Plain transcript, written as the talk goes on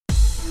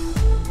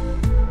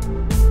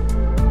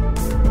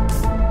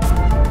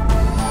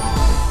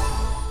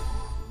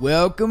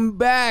Welcome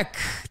back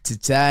to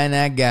Ty and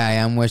That Guy.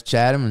 I'm Wes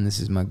Chatham, and this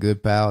is my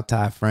good pal,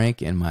 Ty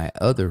Franck, and my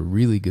other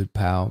really good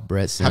pal,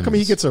 Brett Simmons. How come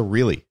he gets a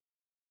really?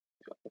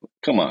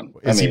 Come on.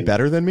 Is he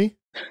better than me?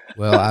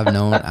 Well,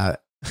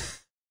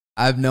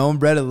 I've known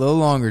Brett a little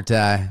longer,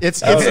 Ty. It's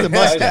the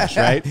mustache,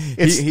 right?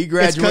 He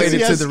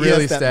graduated to the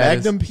really that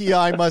status. Magnum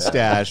PI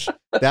mustache.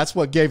 That's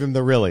what gave him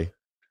the really.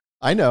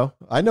 I know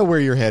where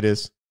your head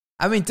is.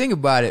 I mean, think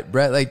about it,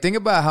 Brett. Like, think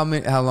about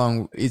how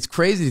long. It's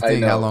crazy to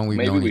think how long we've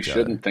known each other. Maybe we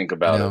shouldn't think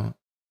about it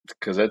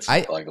because it's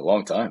like a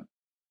long time.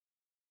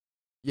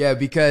 Yeah,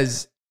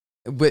 because,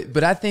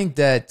 but I think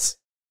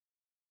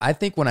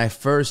when I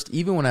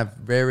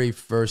very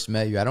first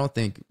met you, I don't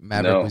think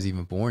Maverick was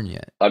even born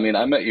yet. I mean,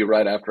 I met you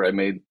right after I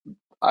made.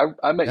 I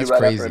met you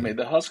right after I made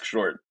the Husk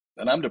short,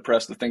 and I'm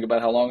depressed to think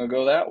about how long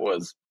ago that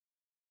was.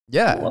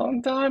 Yeah, a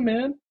long time,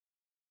 man.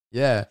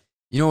 Yeah,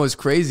 you know what's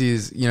crazy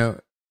is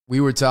we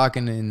were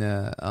talking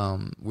at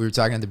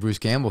the Bruce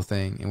Campbell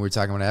thing, and we were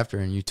talking about after,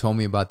 and you told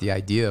me about the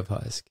idea of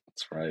Husk.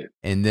 That's right.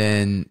 And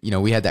then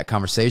we had that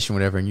conversation,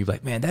 whatever, and you're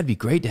like, "Man, that'd be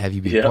great to have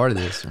you be a part of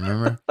this."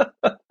 Remember?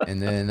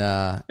 And then it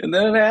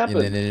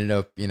happened. And then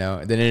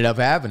it ended up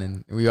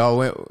happening. We all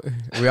went to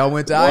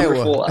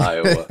Wonderful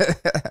Iowa.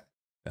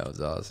 That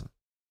was awesome.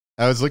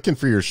 I was looking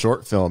for your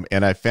short film,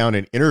 and I found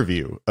an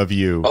interview of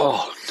you.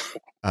 Oh.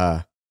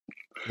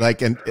 Like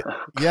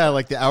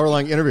the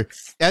hour-long interview.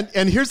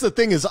 And here's the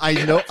thing is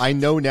I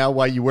know now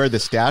why you wear the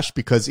stash,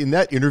 because in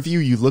that interview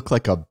you look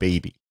like a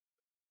baby.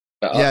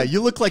 Yeah,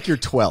 you look like you're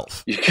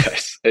 12. You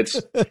guys,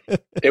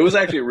 it was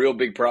actually a real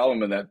big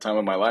problem in that time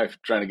of my life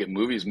trying to get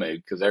movies made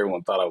because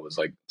everyone thought I was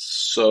like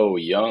so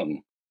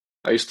young.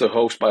 I used to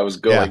hope I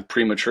was like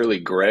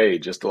prematurely gray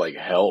just to like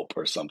help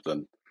or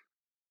something.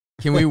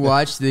 Can we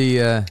watch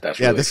the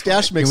the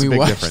stash makes a big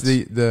difference.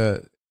 Can we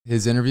watch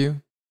his interview?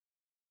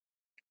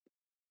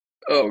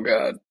 Oh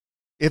God.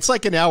 It's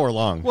like an hour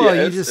long. Well,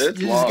 you just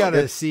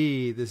gotta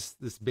see this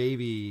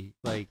baby.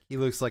 Like, he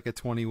looks like a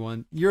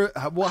 21.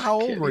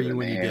 How old were you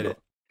when you did it?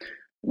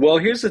 Well,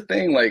 here's the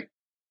thing. Like,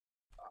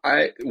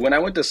 when I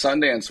went to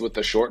Sundance with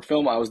the short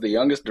film, I was the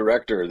youngest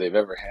director they've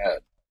ever had.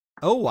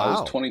 Oh wow!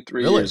 I was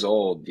 23 years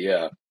old.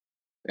 Yeah,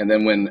 and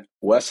then when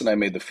Wes and I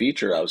made the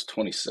feature, I was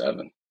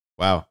 27.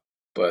 Wow!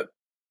 But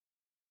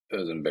it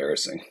was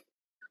embarrassing.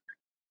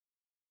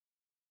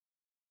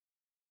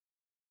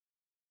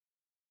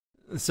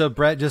 So,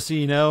 Brett, just so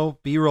you know,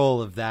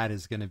 B-roll of that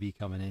is going to be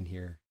coming in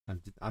here.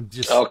 I'm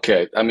just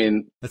okay. I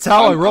mean, that's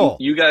how I roll.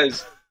 You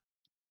guys,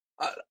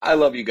 I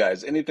love you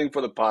guys. Anything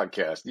for the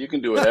podcast. You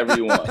can do whatever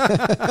you want.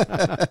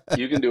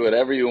 You can do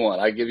whatever you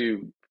want. I give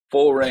you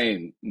full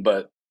reign.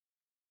 But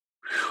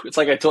it's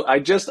like I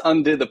just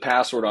undid the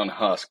password on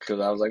Husk because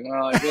I was like,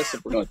 well, I guess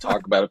if we're going to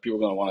talk about it, people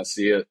are going to want to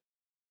see it.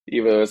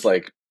 Even though it's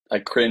like I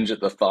cringe at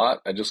the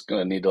thought. I'm just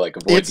going to need to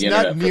avoid the internet. It's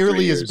not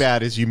nearly as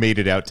bad as you made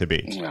it out to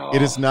be. No.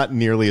 It is not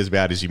nearly as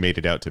bad as you made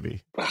it out to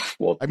be.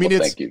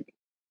 Thank you.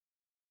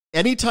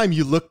 Anytime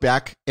you look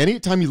back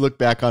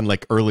on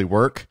like early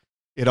work,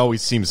 it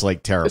always seems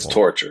like terrible. It's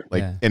torture.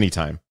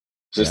 Anytime.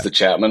 Is this the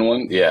Chapman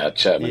one? Yeah,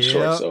 Chapman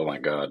shorts. Oh my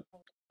God.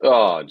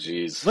 Oh,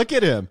 geez. Look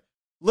at him.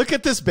 Look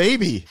at this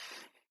baby.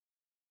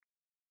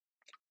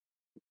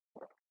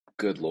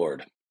 Good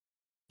Lord.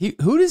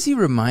 Who does he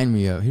remind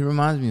me of? He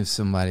reminds me of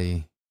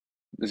somebody.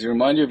 Does he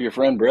remind you of your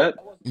friend Brett?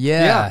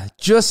 Yeah.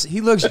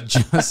 He looks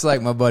just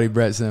like my buddy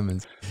Brett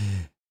Simmons.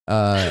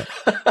 But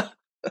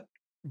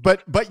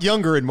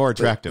younger and more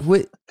attractive.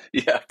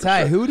 Yeah.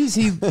 Ty, who does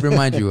he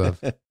remind you of?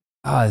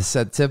 It's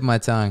at the tip of my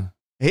tongue.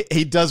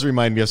 He does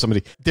remind me of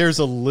somebody. There's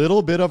a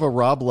little bit of a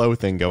Rob Lowe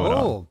thing going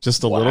on.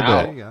 Just a little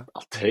bit.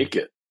 I'll take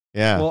it.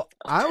 Yeah. Well,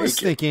 I was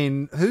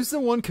thinking, who's the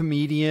one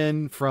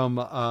comedian from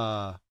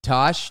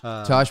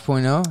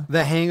Tosh.0?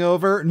 The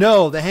Hangover?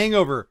 No, The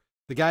Hangover.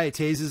 The guy who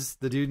tases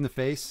the dude in the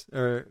face,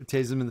 or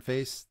tases him in the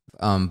face.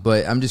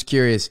 But I'm just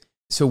curious.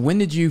 So when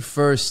did you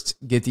first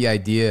get the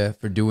idea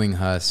for doing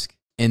Husk?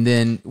 And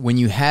then when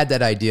you had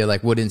that idea,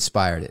 like, what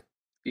inspired it?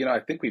 I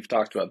think we've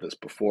talked about this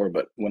before,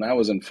 but when I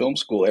was in film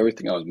school,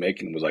 everything I was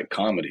making was like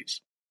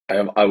comedies.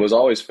 I was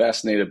always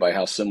fascinated by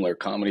how similar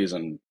comedies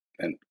and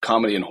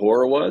comedy and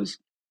horror was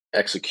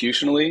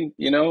executionally,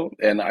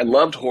 and I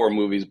loved horror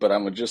movies, but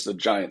I'm just a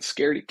giant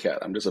scaredy cat.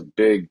 I'm just a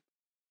big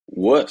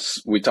wuss.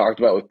 We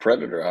talked about with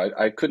Predator.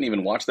 I couldn't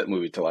even watch that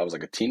movie till I was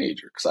like a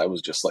teenager because I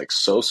was just like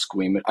so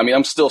squeamish. I mean,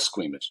 I'm still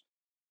squeamish.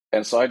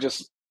 And so I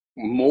just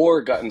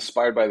more got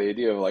inspired by the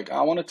idea of like,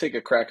 I want to take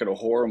a crack at a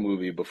horror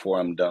movie before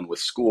I'm done with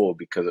school,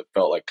 because it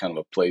felt like kind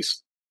of a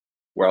place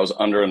where I was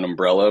under an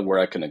umbrella where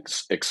I can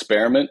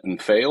experiment and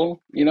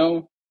fail,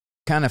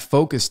 Kind of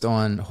focused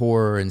on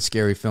horror and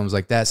scary films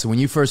like that. So when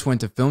you first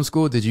went to film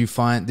school,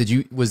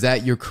 was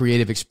that your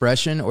creative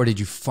expression, or did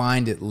you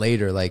find it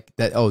later like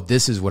that? Oh,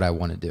 this is what I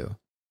want to do.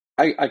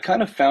 I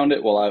kind of found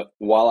it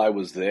while I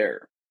was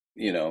there,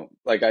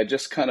 like I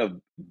just kind of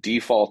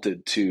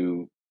defaulted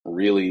to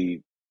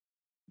really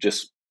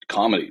just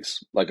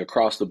comedies, like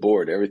across the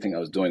board. Everything I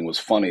was doing was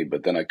funny,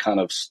 but then I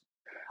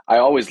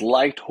always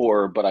liked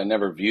horror, but I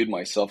never viewed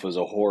myself as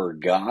a horror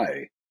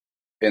guy.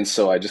 And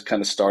so I just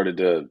kind of started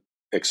to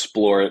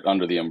explore it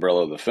under the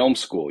umbrella of the film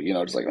school, you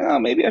know, just like, oh,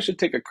 maybe I should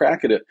take a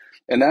crack at it.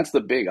 And that's the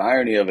big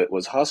irony of it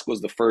was Husk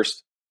was the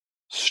first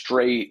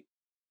straight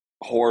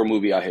horror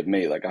movie I had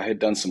made. Like I had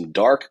done some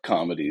dark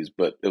comedies,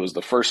 but it was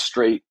the first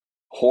straight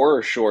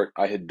horror short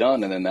I had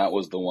done. And then that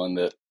was the one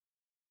that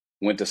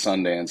went to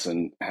Sundance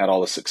and had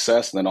all the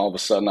success. And then all of a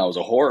sudden I was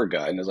a horror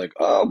guy and it was like,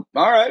 oh,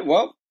 all right,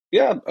 well,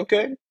 yeah,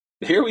 okay.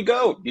 Here we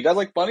go. You guys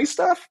like funny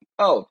stuff?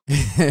 Oh,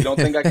 you don't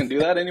think I can do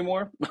that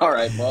anymore? All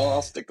right, well,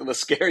 I'll stick to the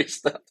scary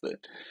stuff then.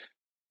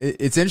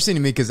 It's interesting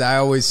to me because I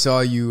always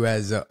saw you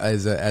as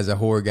a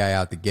horror guy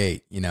out the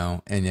gate, you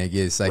know, and I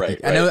guess like right.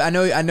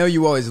 I know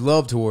you always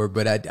loved horror,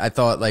 but I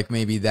thought like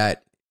maybe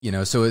that, you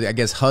know, so I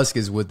guess Husk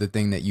is with the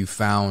thing that you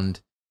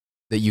found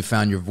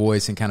your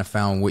voice and kind of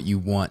found what you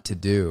want to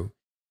do.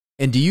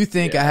 And do you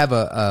think I have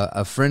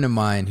a friend of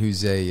mine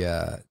who's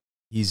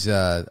he's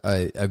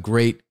a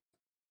great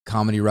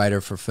comedy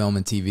writer for film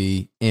and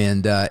TV,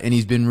 and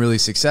he's been really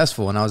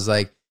successful. And I was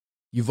like,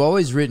 you've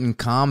always written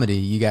comedy.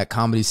 You got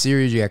comedy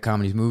series, you got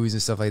comedy movies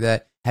and stuff like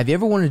that. Have you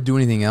ever wanted to do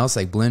anything else,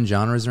 like blend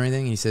genres or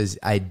anything? And he says,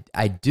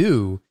 I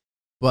do,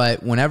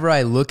 but whenever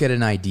I look at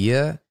an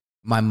idea,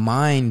 my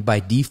mind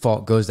by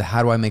default goes to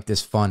how do I make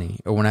this funny?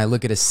 Or when I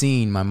look at a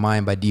scene, my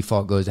mind by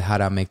default goes to how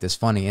do I make this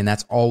funny? And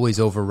that's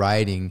always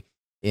overriding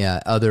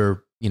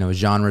other, you know,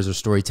 genres or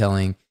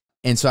storytelling.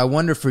 And so I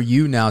wonder for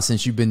you now,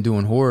 since you've been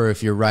doing horror,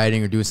 if you're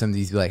writing or doing something,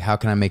 you'd be like, how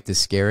can I make this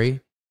scary?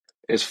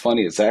 It's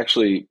funny. It's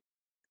actually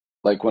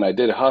like when I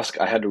did Husk,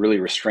 I had to really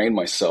restrain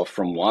myself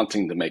from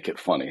wanting to make it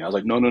funny. I was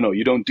like, no,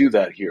 you don't do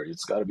that here.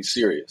 It's got to be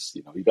serious.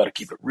 You know, you got to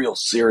keep it real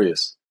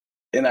serious.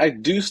 And I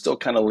do still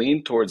kind of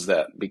lean towards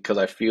that because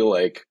I feel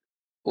like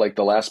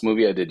the last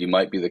movie I did, You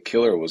Might Be the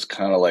Killer, was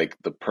kind of like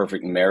the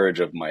perfect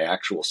marriage of my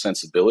actual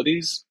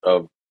sensibilities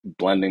of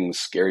blending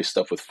scary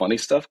stuff with funny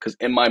stuff. Because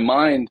in my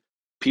mind,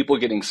 people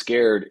getting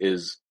scared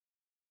is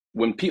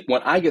when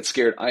I get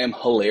scared, I am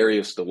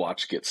hilarious to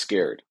watch get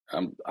scared.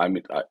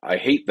 I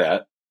hate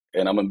that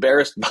and I'm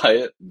embarrassed by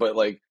it, but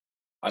like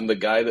I'm the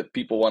guy that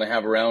people want to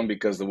have around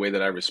because the way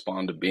that I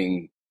respond to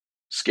being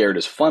scared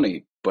is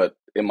funny. But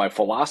in my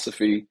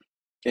philosophy,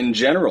 in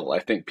general, I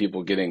think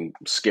people getting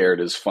scared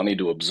is funny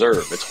to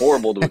observe. It's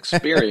horrible to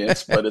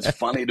experience, but it's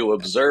funny to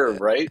observe,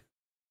 right?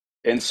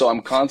 And so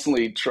I'm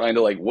constantly trying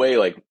to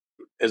weigh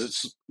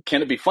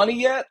can it be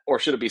funny yet, or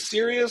should it be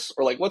serious,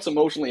 or like what's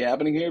emotionally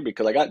happening here?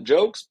 Because I got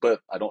jokes,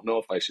 but I don't know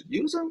if I should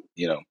use them.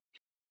 You know,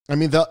 I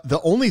mean, the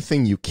only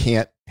thing you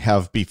can't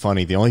have be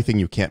funny, the only thing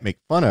you can't make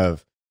fun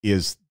of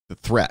is the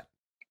threat.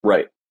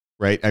 Right.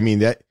 Right. I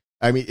mean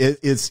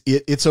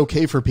it's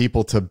okay for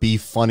people to be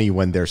funny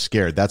when they're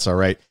scared. That's all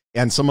right.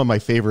 And some of my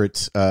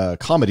favorite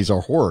comedies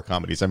are horror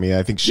comedies. I mean,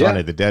 I think Shaun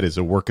of the Dead is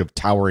a work of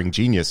towering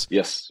genius.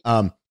 Yes.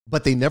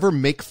 But they never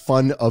make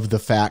fun of the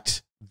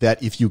fact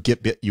that if you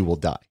get bit, you will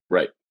die.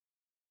 Right.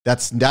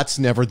 That's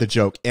never the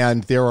joke.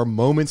 And there are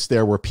moments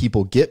there where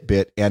people get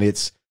bit and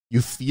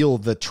you feel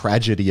the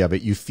tragedy of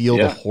it. You feel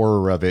the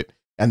horror of it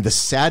and the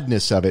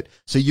sadness of it.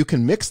 So you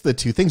can mix the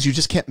two things. You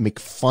just can't make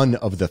fun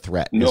of the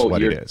threat. No, is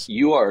what it is.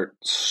 You are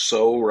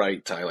so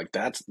right, Ty. Like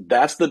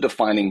that's the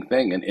defining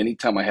thing. And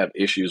anytime I have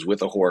issues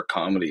with a horror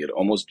comedy, it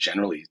almost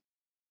generally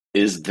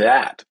is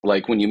that.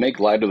 Like when you make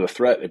light of the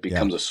threat, it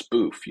becomes a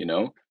spoof, you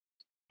know?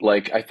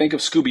 Like I think of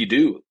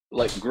Scooby-Doo.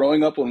 Like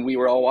growing up when we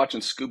were all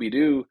watching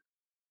Scooby-Doo,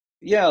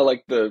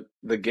 like the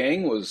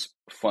gang was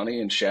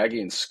funny and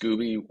Shaggy and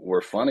Scooby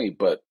were funny,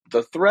 but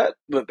the threat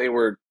that they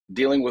were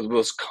dealing with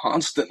was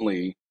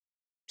constantly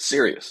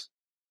serious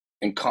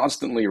and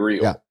constantly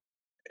real. Yeah.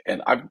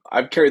 And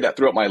I've carried that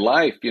throughout my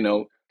life, you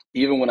know,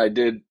 even when I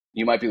did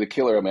You Might Be the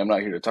Killer. I mean, I'm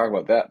not here to talk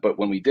about that, but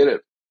when we did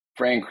it,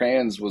 Franck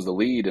was the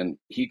lead, and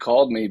he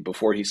called me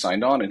before he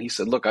signed on and he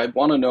said, look, I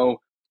want to know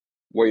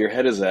where your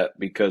head is at,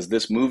 because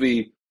this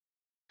movie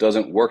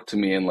doesn't work to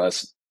me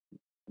unless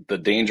the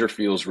danger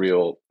feels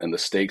real and the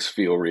stakes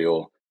feel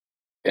real.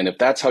 And if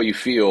that's how you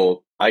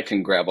feel, I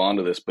can grab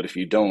onto this. But if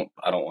you don't,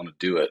 I don't want to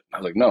do it. I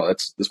was like, no,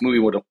 this movie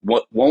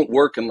won't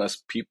work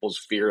unless people's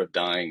fear of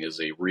dying is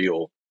a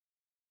real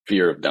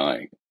fear of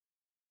dying.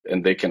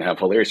 And they can have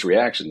hilarious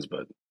reactions.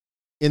 But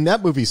in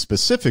that movie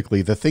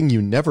specifically, the thing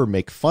you never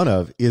make fun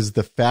of is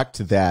the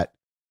fact that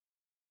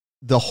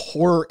the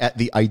horror at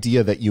the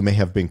idea that you may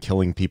have been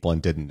killing people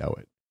and didn't know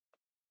it.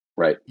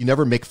 Right. You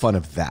never make fun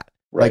of that.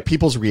 Right. Like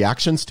people's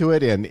reactions to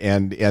it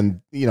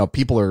and you know,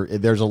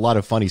 there's a lot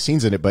of funny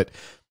scenes in it, but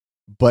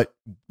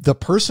the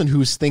person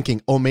who's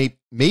thinking, oh,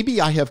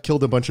 maybe I have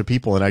killed a bunch of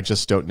people and I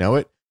just don't know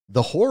it.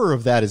 The horror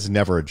of that is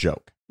never a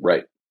joke.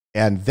 Right.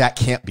 And that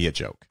can't be a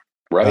joke.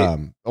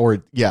 Right.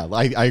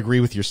 I agree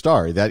with your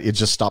star that it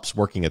just stops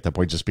working at that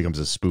point, just becomes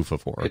a spoof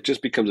of horror. It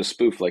just becomes a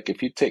spoof. Like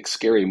if you take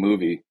Scary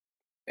Movie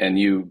and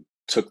you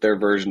took their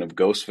version of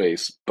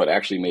Ghostface, but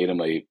actually made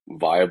him a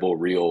viable,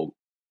 real,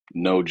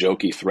 no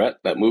jokey threat,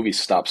 that movie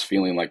stops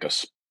feeling like a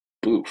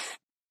spoof.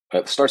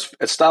 It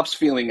stops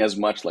feeling as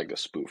much like a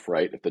spoof,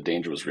 right? If the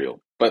danger was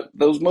real. But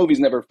those movies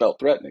never felt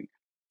threatening.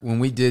 When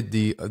we did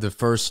the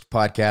first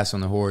podcast on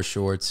the horror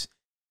shorts,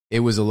 it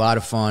was a lot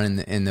of fun,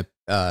 and the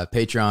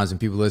Patreons and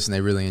people listen,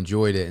 they really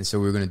enjoyed it. And so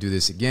we're going to do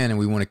this again. And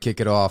we want to kick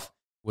it off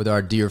with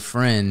our dear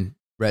friend,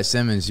 Brett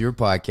Simmons, your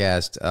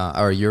podcast,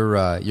 or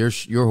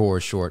your horror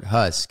short,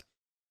 Husk.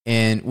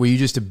 And were you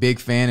just a big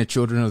fan of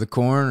Children of the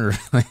Corn, or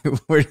like,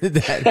 where did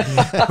that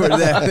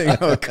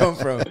thing come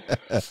from?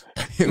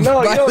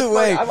 No,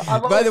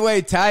 by the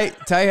way, Ty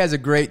has a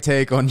great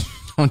take on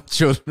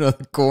Children of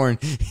the Corn.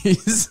 He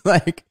was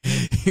like,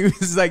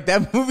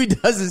 that movie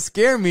doesn't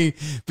scare me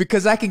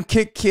because I can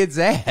kick kids'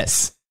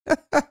 ass.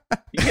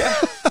 Yeah,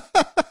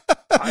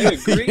 I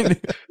agree.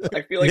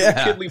 I feel like if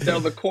a kid leaped out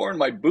of the corn,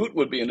 my boot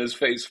would be in his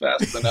face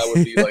faster than I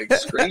would be like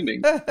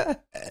screaming.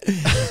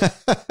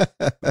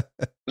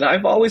 And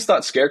I've always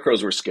thought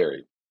scarecrows were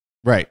scary.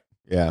 Right.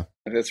 Yeah.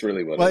 That's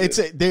really what. Well, it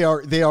is. They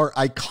are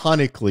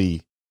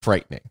iconically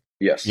frightening.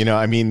 Yes. You know,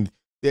 I mean,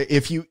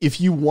 if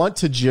you want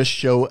to just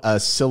show a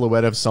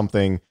silhouette of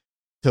something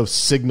to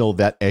signal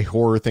that a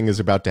horror thing is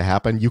about to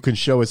happen, you can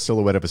show a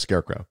silhouette of a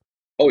scarecrow.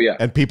 Oh yeah.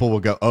 And people will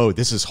go, "Oh,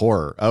 this is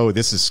horror. Oh,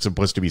 this is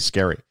supposed to be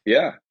scary."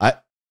 Yeah.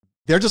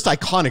 They're just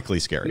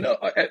iconically scary. You know,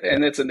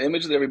 and it's an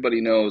image that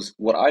everybody knows.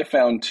 What I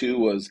found too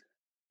was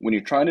when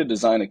you're trying to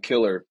design a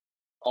killer,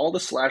 all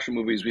the slasher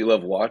movies we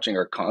love watching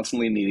are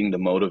constantly needing to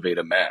motivate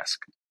a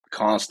mask.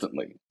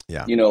 Constantly.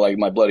 Yeah. You know, like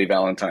My Bloody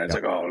Valentine's,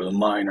 like, oh, the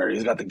miner,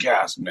 he's got the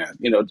gas mask.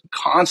 You know,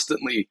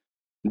 constantly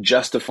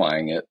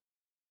justifying it.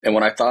 And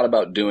when I thought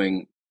about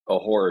doing a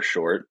horror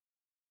short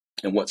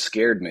and what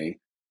scared me,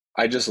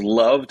 I just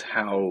loved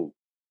how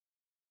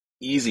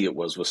easy it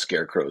was with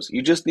scarecrows.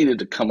 You just needed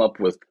to come up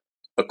with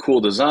a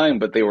cool design,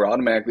 but they were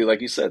automatically,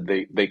 like you said,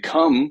 they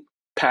come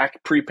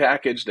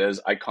pre-packaged as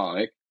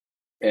iconic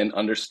and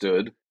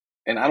understood.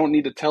 And I don't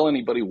need to tell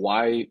anybody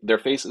why their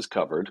face is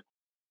covered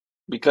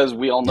because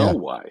we all know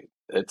why.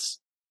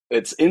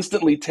 It's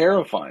instantly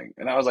terrifying.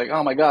 And I was like,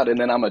 oh my God. And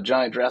then I'm a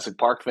giant Jurassic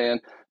Park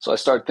fan. So I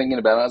started thinking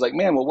about it. I was like,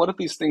 man, well, what if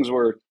these things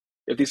were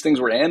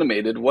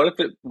animated? What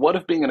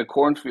if being in a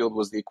cornfield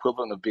was the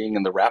equivalent of being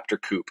in the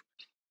raptor coop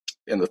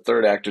in the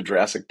third act of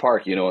Jurassic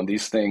Park, you know, and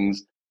these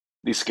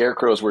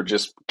scarecrows were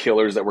just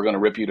killers that were going to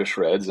rip you to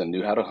shreds and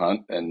knew how to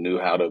hunt and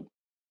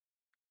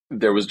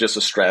there was just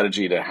a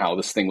strategy to how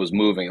this thing was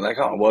moving. Like,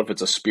 oh, what if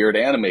it's a spirit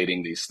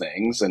animating these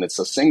things and it's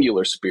a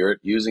singular spirit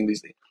using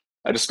these things?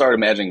 I just started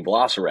imagining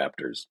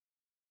velociraptors,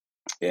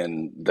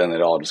 and then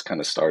it all just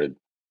kind of started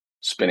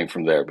spinning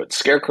from there. But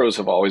scarecrows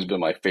have always been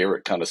my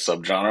favorite kind of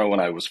subgenre. When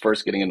I was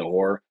first getting into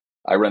horror,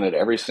 I rented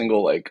every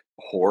single like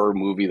horror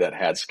movie that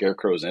had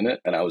scarecrows in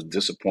it, and I was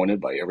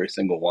disappointed by every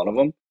single one of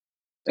them.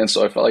 And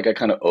so I felt like I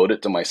kind of owed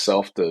it to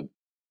myself to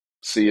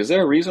see, is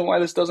there a reason why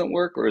this doesn't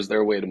work, or is there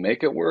a way to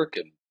make it work?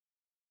 And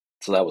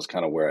so that was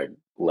kind of where I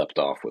leapt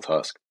off with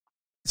Husk.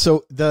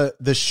 So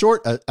the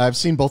short, I've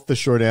seen both the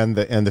short and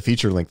the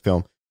feature length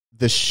film.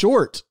 The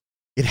short,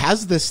 it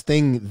has this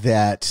thing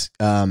that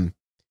I'm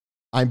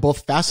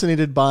both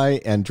fascinated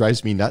by and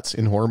drives me nuts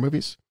in horror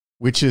movies,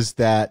 which is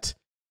that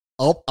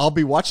I'll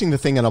be watching the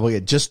thing and I'll be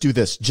like, just do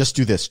this, just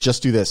do this,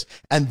 just do this.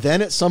 And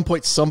then at some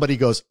point somebody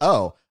goes,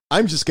 oh,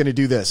 I'm just going to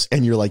do this.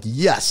 And you're like,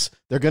 yes,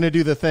 they're going to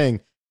do the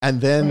thing. And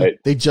then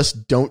they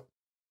just don't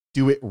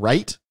do it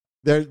right.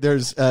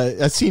 There's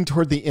a scene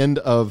toward the end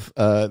of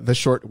the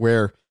short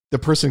where the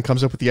person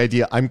comes up with the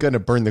idea, I'm going to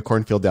burn the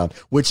cornfield down,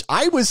 which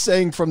I was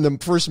saying from the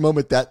first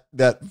moment that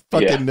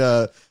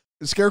fucking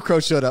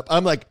scarecrow showed up.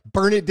 I'm like,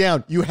 burn it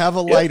down. You have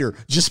a lighter.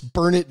 Just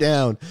burn it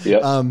down.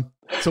 Yep.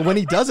 So when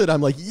he does it,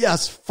 I'm like,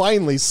 yes,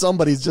 finally,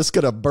 somebody's just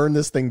going to burn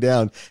this thing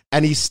down.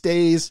 And he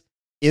stays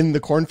in the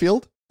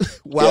cornfield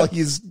while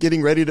he's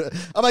getting ready to.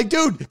 I'm like,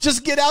 dude,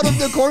 just get out of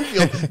the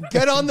cornfield.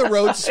 Get on the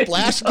road,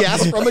 splash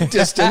gas from a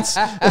distance.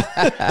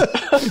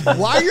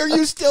 Why are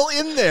you still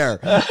in there?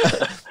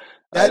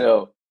 I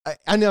know.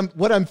 And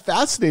what I'm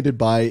fascinated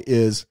by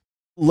is,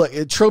 look,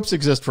 tropes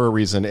exist for a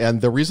reason.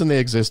 And the reason they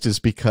exist is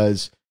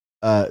because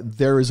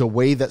there is a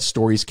way that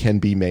stories can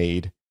be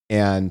made.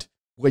 And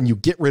when you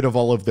get rid of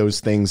all of those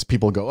things,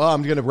 people go, oh,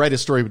 I'm going to write a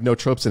story with no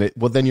tropes in it.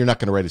 Well, then you're not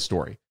going to write a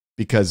story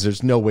because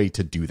there's no way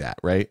to do that,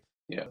 right?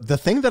 Yeah. The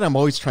thing that I'm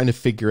always trying to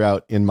figure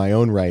out in my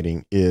own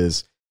writing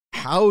is,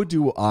 how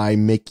do I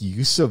make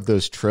use of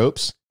those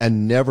tropes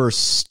and never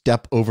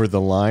step over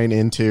the line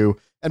into...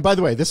 And by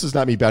the way, this is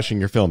not me bashing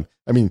your film.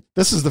 I mean,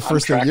 this is the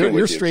first thing.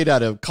 You're straight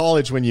out of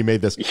college when you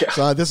made this. Yeah.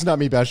 So this is not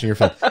me bashing your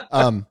film.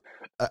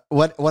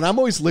 What I'm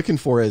always looking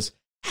for is,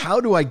 how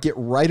do I get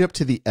right up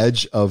to the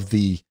edge of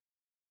the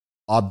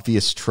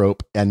obvious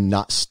trope and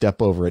not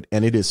step over it?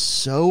 And it is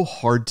so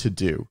hard to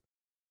do.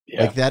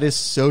 Yeah. Like, that is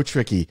so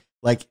tricky.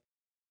 Like,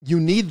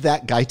 you need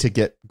that guy to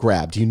get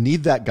grabbed. You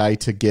need that guy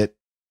to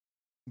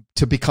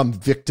become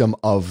victim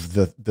of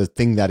the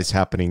thing that is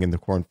happening in the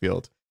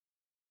cornfield.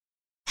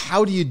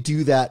 How do you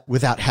do that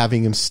without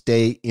having him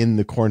stay in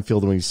the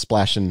cornfield when he's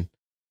splashing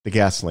the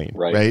gasoline?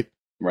 Right.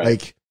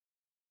 Like,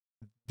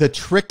 the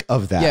trick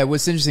of that. Yeah.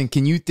 What's interesting,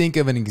 can you think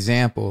of an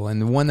example?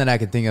 And the one that I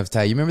can think of,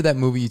 Ty, you remember that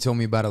movie you told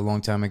me about a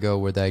long time ago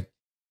where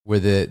where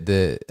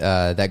the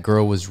that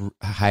girl was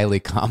highly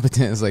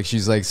competent. It's like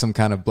she's like some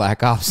kind of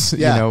black ops,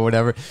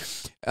 whatever.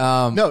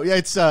 No, yeah,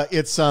 it's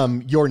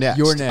You're Next.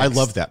 You're Next. I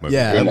love that movie.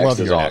 Yeah, I love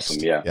You're Next.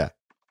 Awesome. Yeah.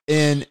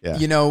 And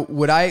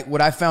what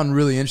I found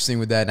really interesting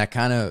with that, and I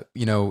kind of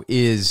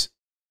is,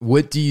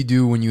 what do you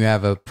do when you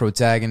have a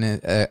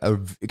protagonist, a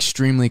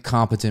extremely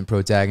competent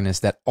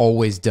protagonist that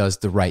always does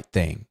the right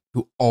thing,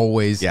 who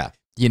always,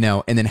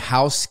 and then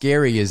how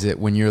scary is it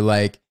when you're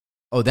like,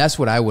 oh, that's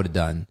what I would have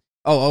done.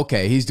 Oh,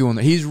 okay,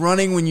 he's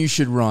running when you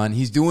should run.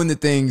 He's doing the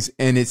things,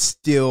 and it's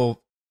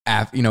still,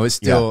 it's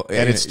still,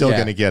 and it's still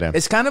going to get him.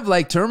 It's kind of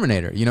like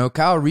Terminator.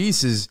 Kyle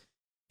Reese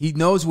he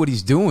knows what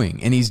he's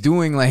doing, and he's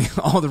doing like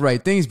all the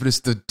right things, but it's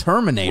the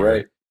Terminator.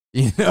 Right.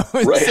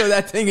 Right. So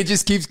that thing, it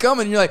just keeps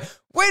coming. And you're like,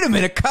 wait a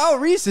minute, Kyle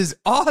Reese is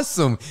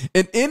awesome.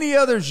 In any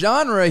other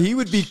genre, he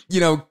would be,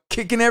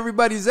 kicking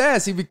everybody's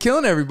ass. He'd be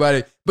killing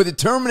everybody. But the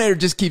Terminator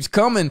just keeps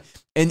coming.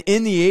 And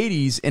in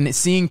the 80s, and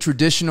seeing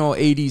traditional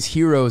 80s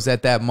heroes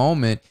at that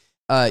moment,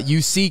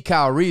 you see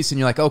Kyle Reese, and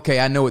you're like, okay,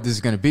 I know what this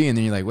is going to be. And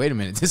then you're like, wait a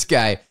minute, this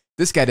guy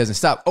doesn't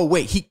stop. Oh,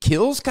 wait, he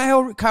kills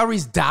Kyle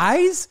Reese,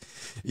 dies?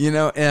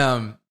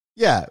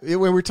 Yeah, when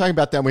we were talking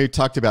about that, when we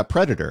talked about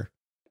Predator,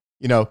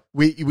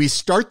 we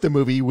start the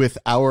movie with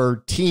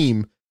our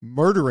team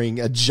murdering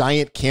a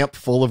giant camp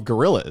full of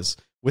gorillas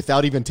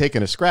without even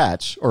taking a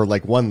scratch, or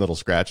like one little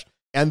scratch.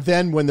 And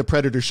then when the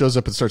Predator shows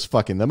up and starts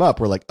fucking them up,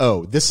 we're like,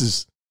 oh, this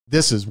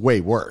is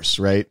way worse,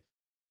 right?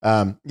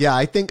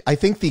 I think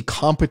the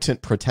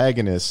competent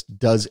protagonist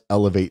does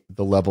elevate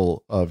the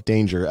level of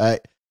danger.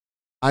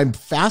 I'm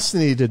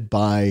fascinated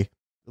by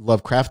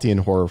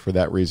Lovecraftian horror for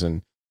that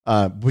reason.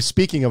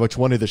 Speaking of which,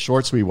 one of the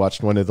shorts we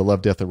watched, one of the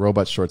Love, Death, and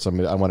Robots shorts, I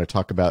want to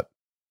talk about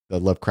the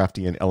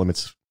Lovecraftian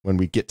elements when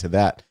we get to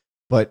that.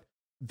 But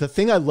the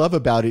thing I love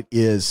about it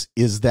is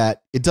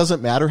that it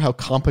doesn't matter how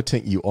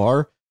competent you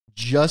are,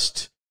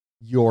 just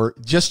your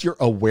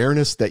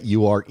awareness that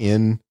you are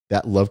in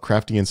that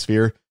Lovecraftian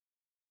sphere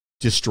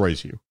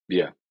destroys you.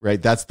 Yeah.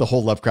 Right. That's the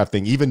whole Lovecraft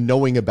thing. Even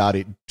knowing about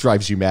it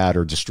drives you mad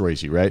or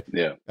destroys you. Right.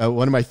 Yeah.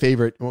 One of my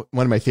favorite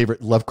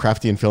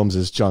Lovecraftian films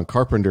is John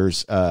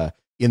Carpenter's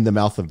In the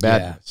Mouth of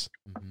Madness,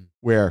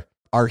 where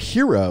our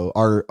hero,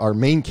 our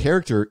main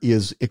character,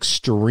 is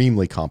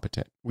extremely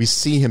competent. We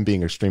see him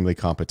being extremely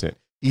competent.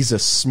 He's a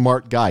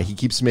smart guy. He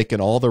keeps making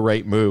all the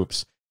right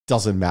moves.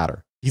 Doesn't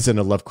matter. He's in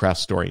a Lovecraft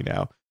story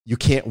now. You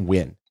can't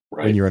win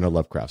when you're in a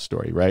Lovecraft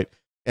story, right?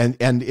 And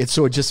it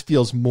just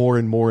feels more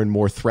and more and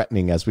more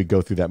threatening as we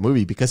go through that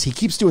movie, because he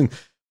keeps doing,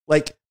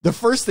 like, the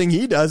first thing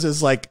he does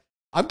is like,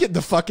 I'm getting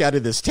the fuck out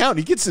of this town.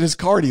 He gets in his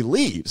car and he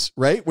leaves,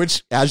 right?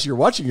 Which, as you're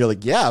watching, you're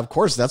like, yeah, of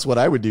course, that's what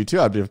I would do too.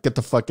 I'd get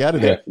the fuck out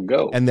of there.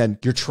 Go. And then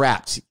you're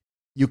trapped.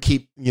 You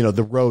keep,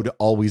 the road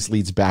always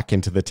leads back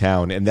into the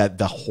town, and that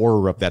the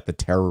horror of that, the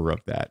terror of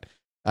that.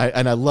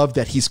 I love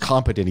that he's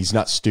competent. He's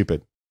not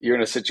stupid. You're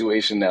in a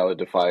situation now that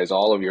defies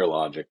all of your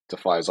logic,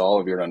 defies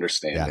all of your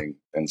understanding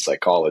and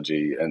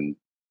psychology, and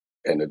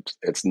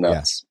it's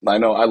nuts. Yeah. I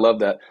know. I love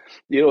that.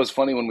 It was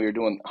funny when we were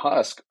doing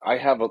Husk. I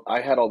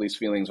had all these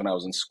feelings when I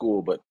was in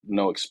school, but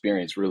no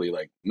experience really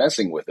like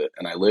messing with it.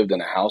 And I lived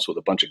in a house with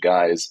a bunch of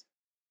guys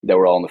that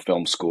were all in the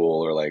film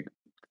school or like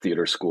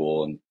theater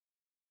school. And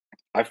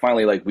I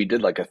finally, like, we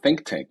did like a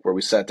think tank where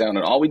we sat down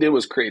and all we did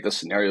was create the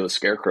scenario of the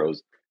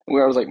scarecrows.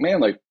 And I was like,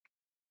 man, like,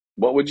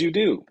 what would you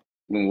do?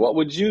 I mean, what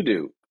would you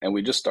do? And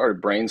we just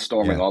started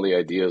brainstorming all the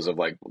ideas of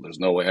like, well, there's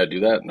no way I'd do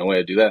that. No way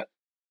I'd do that.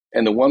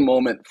 And the one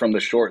moment from the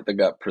short that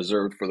got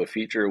preserved for the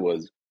feature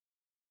was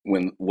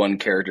when one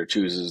character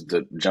chooses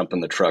to jump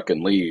in the truck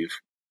and leave,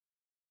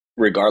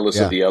 regardless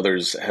of the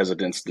other's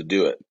hesitance to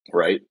do it,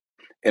 right?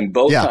 And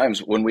both times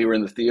when we were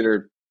in the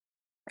theater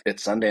at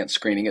Sundance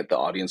screening it, the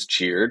audience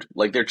cheered.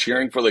 Like, they're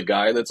cheering for the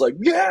guy that's like,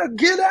 yeah,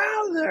 get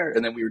out of there.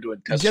 And then we were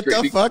doing test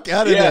screening. Get the fuck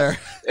out of there.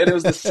 And it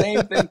was the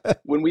same thing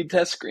when we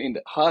test screened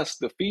Husk,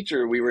 the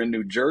feature. We were in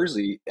New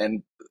Jersey,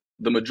 and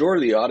the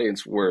majority of the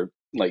audience were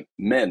like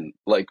men,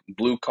 like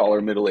blue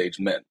collar,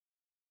 middle-aged men.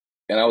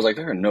 And I was like,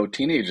 there are no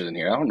teenagers in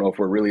here. I don't know if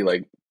we're really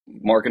like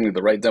marketing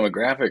the right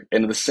demographic.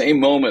 And at the same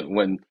moment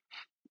when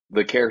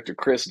the character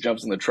Chris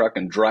jumps in the truck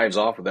and drives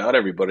off without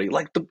everybody,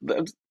 like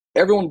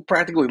everyone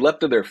practically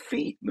leapt to their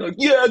feet. They're like,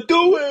 yeah,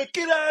 do it.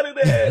 Get out of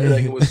there.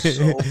 Like, it was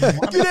so funny.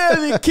 Get out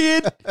of there,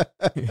 kid.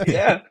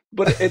 Yeah.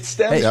 But it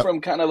stems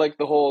from kind of like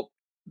the whole,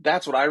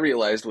 that's what I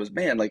realized was,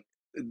 man, like,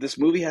 this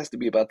movie has to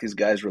be about these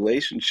guys'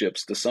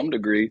 relationships to some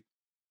degree,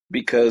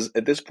 because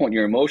at this point,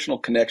 your emotional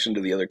connection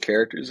to the other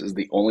characters is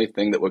the only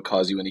thing that would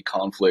cause you any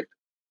conflict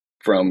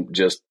from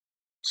just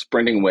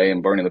sprinting away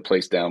and burning the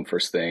place down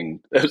first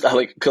thing. Because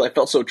I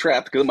felt so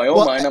trapped, because in my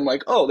own mind, I'm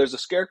like, oh, there's a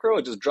scarecrow.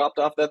 It just dropped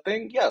off that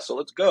thing. Yeah, so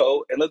let's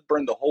go and let's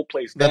burn the whole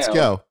place down. Let's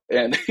go.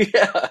 And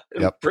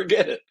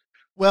forget it.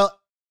 Well,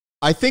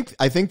 I think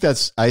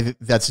that's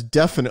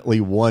definitely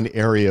one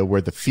area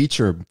where the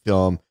feature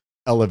film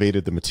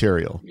elevated the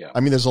material. Yeah.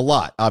 I mean, there's a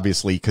lot,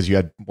 obviously, because you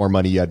had more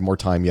money, you had more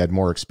time, you had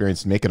more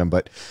experience in making them,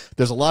 but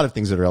there's a lot of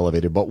things that are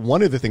elevated. But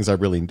one of the things I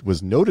really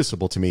was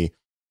noticeable to me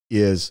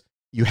is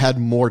you had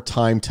more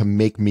time to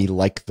make me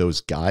like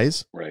those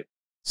guys. Right.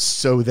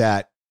 So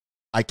that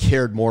I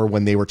cared more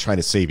when they were trying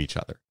to save each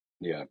other.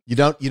 Yeah. You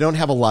don't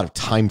have a lot of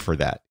time for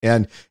that.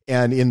 And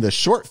in the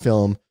short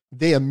film,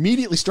 they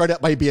immediately start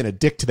out by being a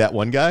dick to that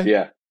one guy.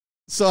 Yeah.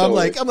 So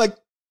totally. I'm like,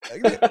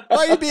 why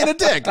are you being a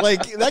dick?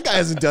 Like, that guy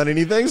hasn't done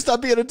anything.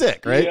 Stop being a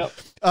dick, right? Yep.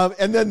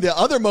 And then the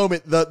other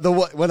moment,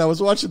 when I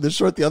was watching the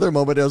short, the other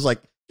moment, I was like,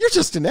 you're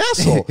just an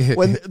asshole.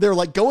 When they're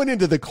like going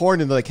into the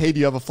corn and they're like, hey, do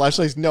you have a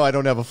flashlight? No, I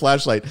don't have a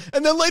flashlight.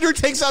 And then later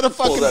takes out a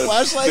fucking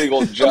flashlight. Big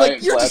old I'm giant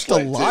like, you're just a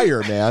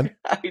liar, man.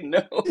 I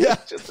know. Yeah.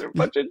 Just a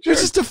bunch of jerks. You're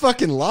just a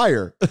fucking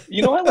liar.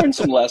 You know, I learned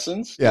some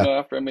lessons. Yeah. You know,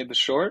 after I made the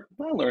short,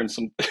 I learned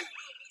some.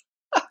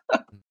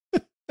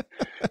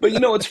 But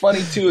you know what's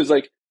funny too is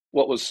like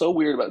what was so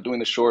weird about doing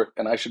the short,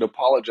 and I should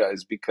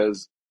apologize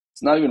because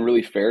it's not even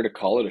really fair to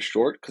call it a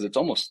short because it's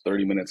almost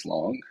 30 minutes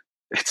long.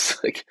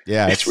 It's like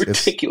it's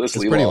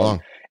ridiculously pretty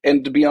long.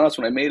 And to be honest,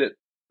 when I made it,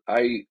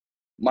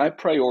 my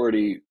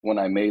priority when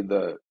I made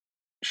the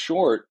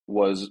short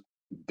was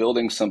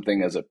building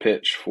something as a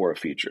pitch for a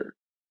feature.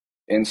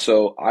 And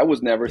so I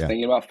was never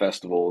thinking about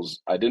festivals.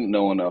 I didn't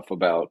know enough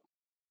about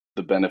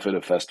the benefit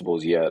of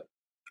festivals yet.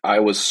 I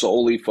was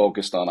solely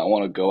focused on I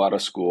want to go out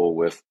of school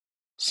with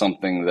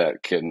something that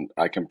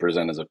I can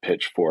present as a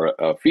pitch for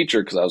a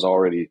feature because I was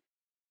already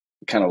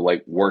kind of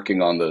like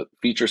working on the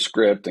feature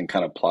script and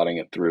kind of plotting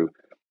it through.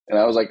 And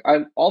I was like,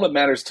 all that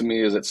matters to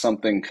me is that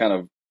something kind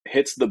of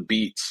hits the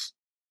beats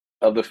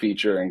of the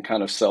feature and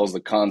kind of sells the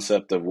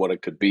concept of what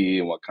it could be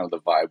and what kind of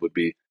the vibe would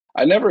be.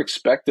 I never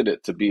expected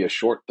it to be a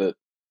short that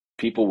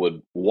people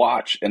would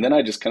watch. And then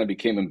I just kind of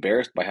became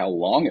embarrassed by how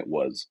long it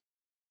was.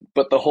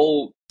 But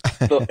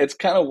it's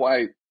kind of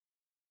why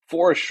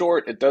for a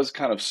short, it does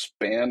kind of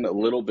span a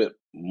little bit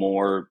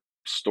more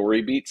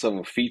story beats of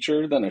a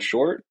feature than a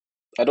short.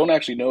 I don't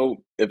actually know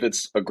if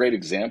it's a great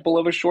example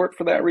of a short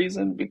for that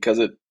reason, because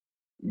it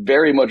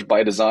very much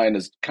by design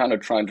is kind of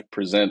trying to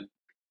present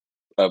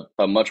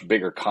a much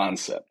bigger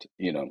concept,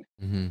 you know.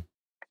 Mm-hmm.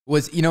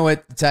 You know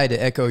what, Ty, to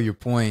echo your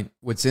point,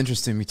 what's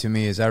interesting to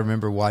me is I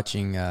remember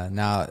watching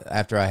now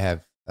after I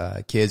have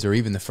kids, or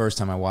even the first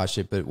time I watched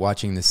it, but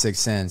watching The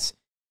Sixth Sense,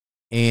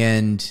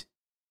 and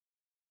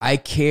I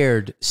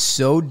cared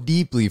so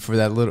deeply for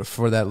that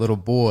little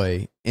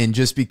boy, and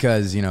just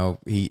because, you know,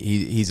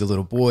 he's a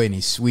little boy and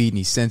he's sweet and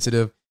he's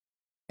sensitive,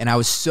 and I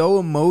was so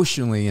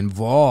emotionally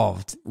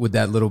involved with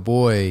that little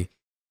boy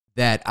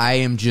that I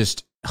am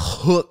just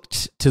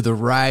hooked to the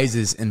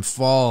rises and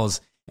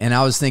falls. And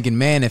I was thinking,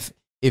 man,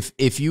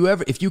 if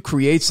you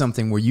create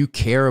something where you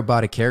care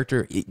about a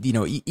character, you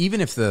know,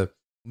 even if the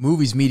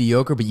movie's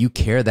mediocre, but you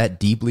care that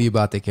deeply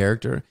about the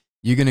character,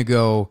 you're gonna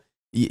go.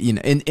 You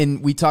know,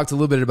 and we talked a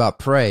little bit about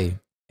Prey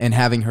and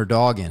having her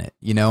dog in it,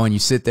 you know, and you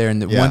sit there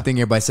and the one thing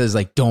everybody says is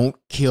like, don't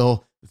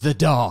kill the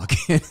dog.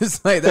 And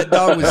it's like, that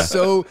dog was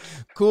so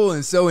cool.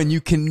 And you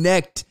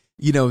connect,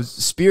 you know,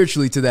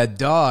 spiritually to that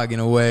dog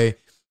in a way.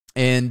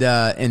 And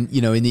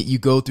you know, and you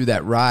go through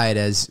that ride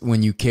as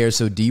when you care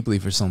so deeply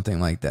for something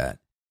like that.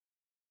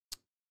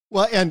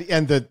 Well, and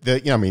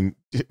the you know, I mean,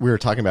 we were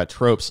talking about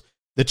tropes.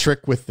 The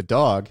trick with the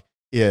dog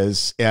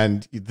is,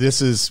 and this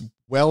is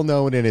well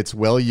known and it's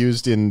well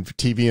used in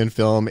TV and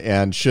film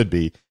and should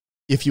be,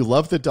 if you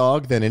love the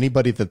dog, then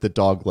anybody that the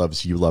dog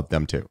loves, you love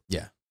them too.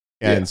 Yeah.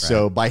 And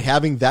so by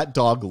having that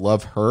dog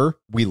love her,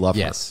 we love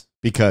her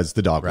because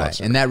the dog loves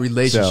her. And that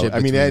relationship. So,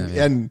 I mean,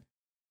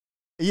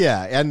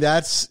 and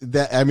that's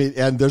that. I mean,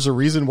 and there's a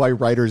reason why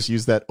writers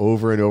use that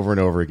over and over and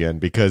over again,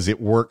 because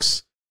it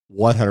works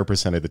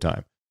 100% of the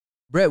time.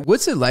 Brett,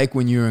 what's it like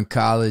when you're in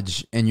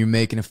college and you're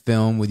making a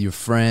film with your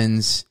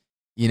friends,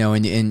 you know,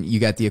 and you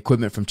got the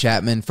equipment from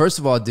Chapman? First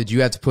of all, did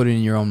you have to put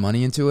in your own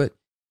money into it?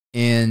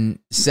 And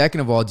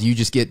second of all, do you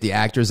just get the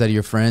actors out of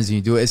your friends and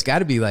you do it? It's got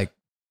to be like,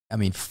 I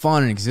mean,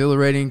 fun and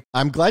exhilarating.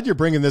 I'm glad you're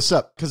bringing this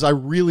up because I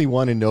really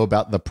want to know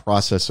about the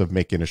process of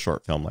making a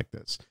short film like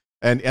this.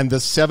 And the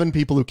 7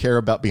 people who care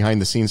about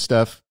behind the scenes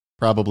stuff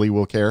probably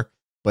will care,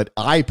 but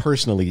I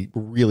personally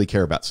really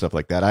care about stuff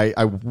like that.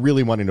 I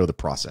really want to know the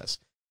process.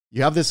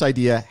 You have this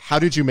idea. How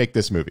did you make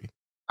this movie?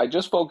 I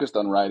just focused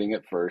on writing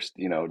it first,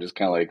 you know, just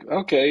kind of like,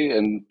 okay.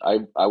 And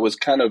I was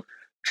kind of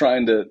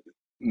trying to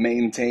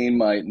maintain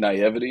my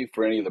naivety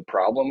for any of the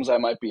problems I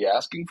might be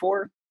asking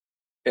for.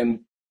 And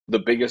the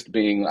biggest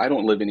being, I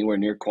don't live anywhere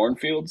near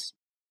cornfields.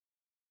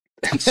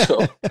 And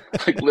so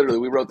like literally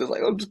we wrote this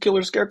like, oh, just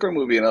Killer Scarecrow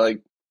movie. And I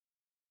like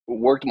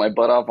worked my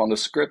butt off on the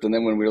script. And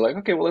then when we were like,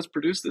 okay, well, let's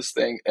produce this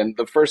thing. And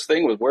the first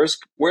thing was,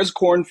 where's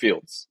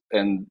cornfields?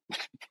 And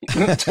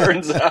it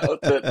turns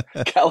out that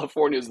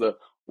California is the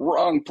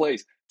wrong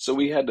place. So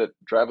we had to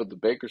drive up to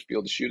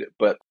Bakersfield to shoot it.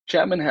 But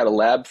Chapman had a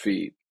lab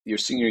fee. Your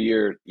senior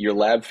year, your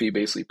lab fee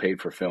basically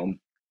paid for film.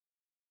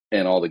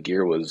 And all the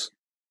gear was,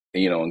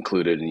 you know,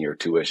 included in your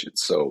tuition.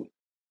 So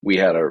we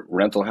had a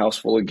rental house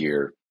full of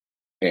gear.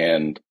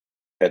 And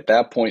at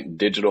that point,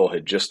 digital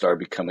had just started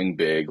becoming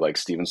big. Like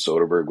Steven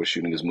Soderbergh was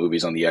shooting his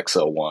movies on the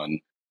XL1.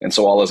 And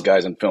so all those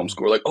guys in film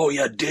school were like, oh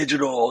yeah,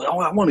 digital. Oh,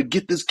 I want to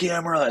get this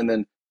camera. And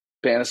then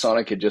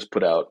Panasonic had just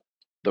put out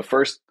the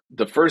first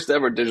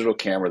ever digital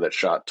camera that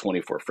shot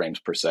 24 frames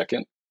per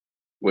second.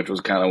 which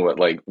was kind of what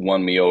like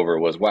won me over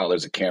was, wow,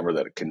 there's a camera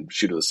that can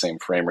shoot at the same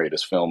frame rate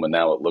as film. And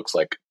now it looks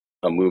like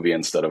a movie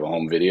instead of a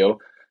home video.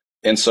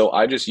 And so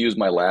I just used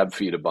my lab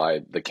fee to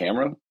buy the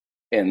camera.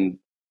 And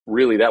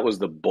really that was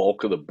the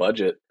bulk of the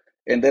budget.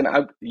 And then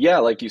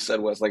like you said,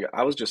 Wes, like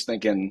I was just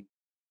thinking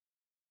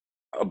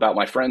about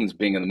my friends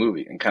being in the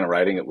movie and kind of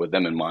writing it with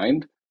them in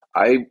mind.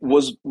 I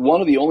was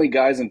one of the only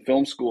guys in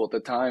film school at the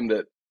time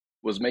that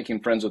was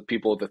making friends with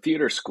people at the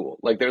theater school.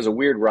 Like there's a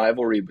weird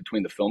rivalry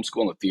between the film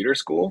school and the theater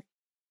school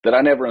that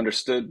I never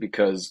understood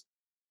because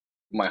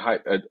I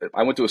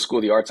went to a school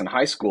of the arts in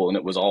high school and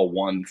it was all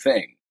one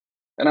thing.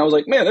 And I was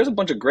like, man, there's a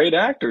bunch of great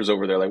actors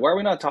over there. Like, why are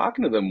we not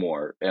talking to them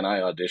more? And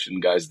I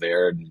auditioned guys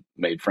there and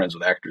made friends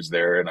with actors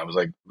there. And I was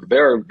like,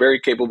 there are very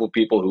capable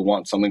people who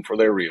want something for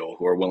their reel,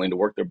 who are willing to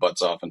work their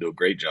butts off and do a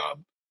great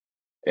job.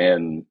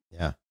 And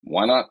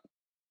why not,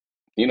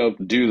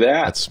 do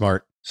that? That's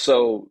smart.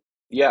 So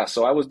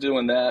I was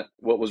doing that.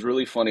 What was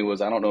really funny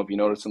was, I don't know if you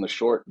noticed in the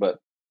short, but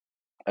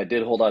I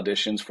did hold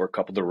auditions for a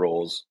couple of the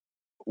roles.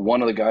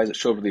 One of the guys that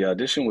showed up to the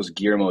audition was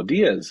Guillermo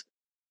Diaz.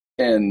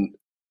 And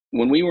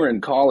when we were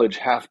in college,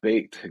 Half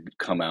Baked had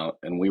come out,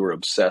 and we were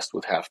obsessed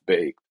with Half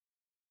Baked.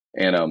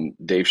 And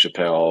Dave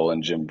Chappelle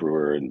and Jim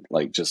Brewer, and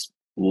like just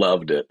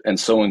loved it. And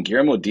so when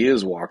Guillermo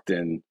Diaz walked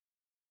in,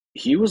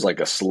 he was like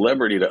a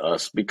celebrity to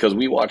us because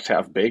we watched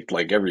Half Baked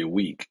like every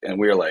week, and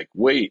we were like,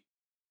 wait,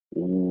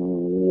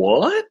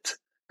 what?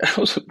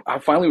 I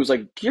finally was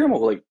like, Guillermo,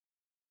 like,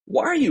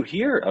 why are you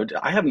here?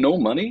 I have no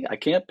money. I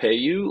can't pay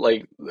you.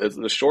 Like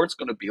the short's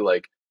going to be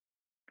like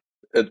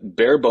a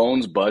bare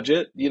bones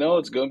budget,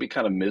 it's going to be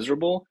kind of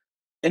miserable.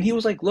 And he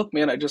was like, look,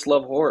 man, I just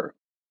love horror.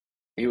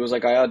 He was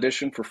like, I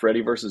auditioned for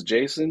Freddy versus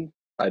Jason.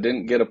 I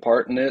didn't get a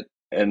part in it.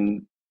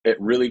 And it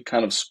really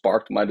kind of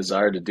sparked my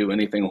desire to do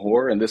anything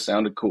horror. And this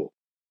sounded cool.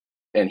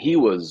 And he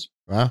was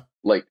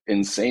like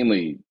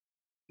insanely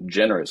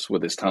generous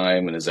with his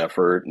time and his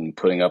effort and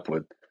putting up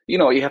with,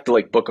 you have to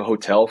like book a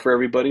hotel for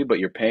everybody, but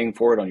you're paying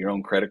for it on your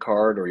own credit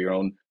card or your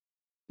own,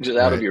 just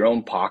out of your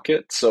own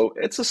pocket. So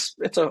it's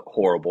a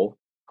horrible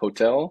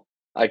hotel.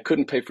 I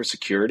couldn't pay for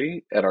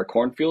security at our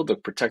cornfield to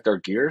protect our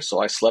gear, so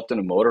I slept in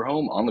a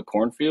motorhome on the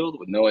cornfield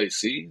with no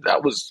AC.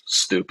 That was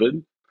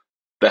stupid.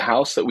 The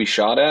house that we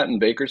shot at in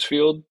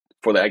Bakersfield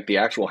for the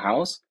actual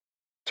house,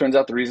 turns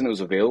out the reason it was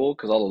available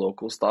because all the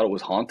locals thought it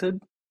was haunted,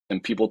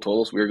 and people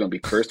told us we were going to be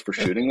cursed for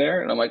shooting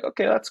there. And I'm like,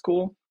 okay, that's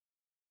cool.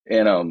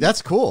 And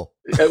that's cool.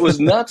 It was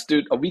nuts,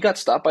 dude. We got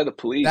stopped by the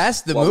police.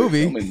 That's the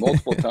movie. We were filming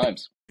multiple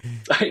times.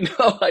 I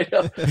know.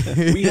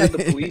 We had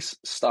the police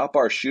stop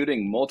our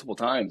shooting multiple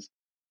times.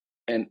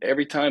 And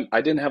every time I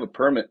didn't have a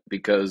permit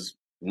because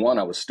one,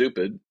 I was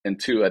stupid, and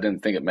two, I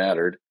didn't think it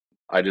mattered.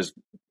 I just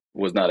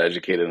was not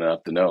educated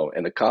enough to know.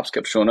 And the cops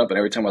kept showing up, and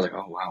every time I was like,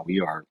 oh wow,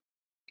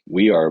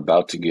 we are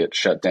about to get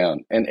shut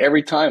down. And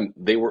every time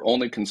they were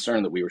only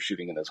concerned that we were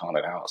shooting in this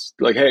haunted house.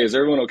 They're like, hey, is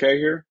everyone okay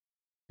here?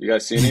 You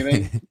guys see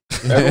anything?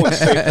 Everyone's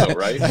safe though,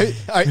 right?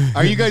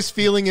 Are you guys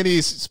feeling any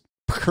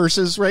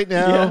curses right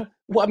now? Yeah.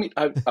 Well,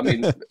 I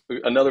mean,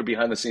 another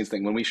behind the scenes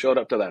thing. When we showed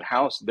up to that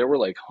house, there were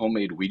like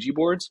homemade Ouija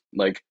boards,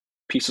 like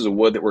pieces of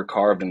wood that were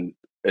carved and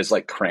as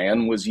like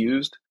crayon was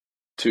used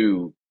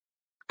to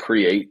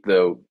create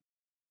the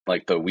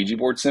Ouija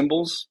board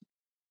symbols.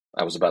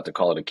 I was about to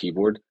call it a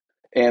keyboard,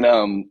 and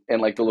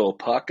like the little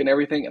puck and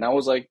everything. And I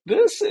was like,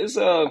 this is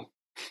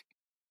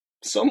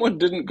someone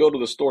didn't go to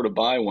the store to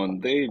buy one.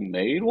 They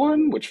made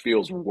one, which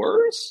feels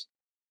worse.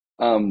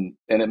 And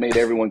it made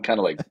everyone kind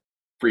of like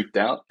freaked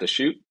out to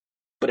shoot.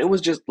 But it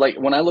was just like,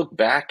 when I look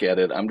back at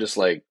it, I'm just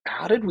like,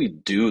 how did we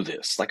do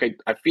this? Like,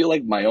 I feel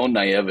like my own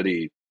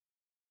naivety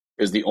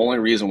is the only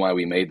reason why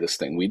we made this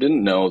thing. We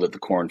didn't know that the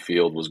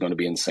cornfield was going to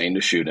be insane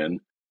to shoot in.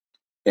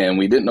 And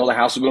we didn't know the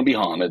house was going to be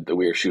haunted that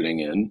we were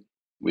shooting in.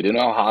 We didn't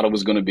know how hot it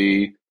was going to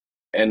be.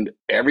 And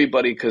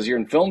everybody, because you're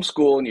in film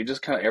school and you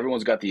just kind of,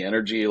 everyone's got the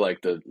energy,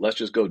 like let's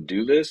just go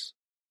do this.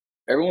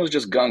 Everyone was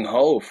just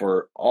gung-ho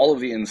for all of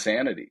the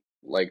insanity,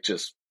 like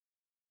just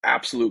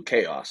absolute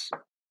chaos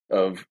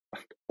of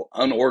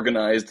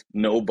unorganized,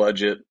 no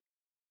budget,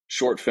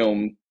 short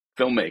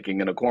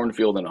filmmaking in a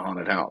cornfield in a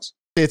haunted house.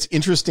 It's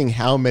interesting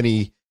how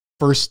many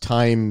first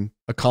time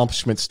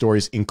accomplishment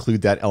stories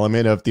include that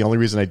element of the only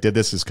reason I did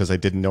this is because I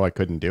didn't know I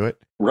couldn't do it.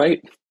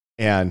 Right.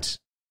 And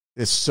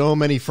there's so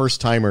many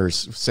first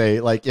timers say,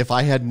 like, if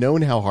I had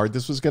known how hard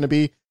this was going to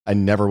be, I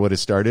never would have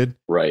started.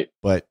 Right.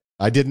 But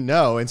I didn't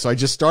know. And so I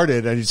just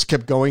started and I just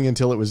kept going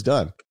until it was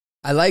done.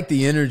 I like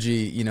the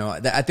energy,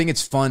 I think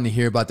it's fun to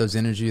hear about those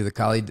energy of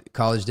the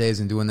college days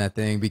and doing that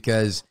thing,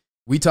 because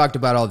we talked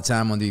about all the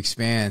time on The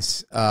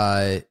Expanse.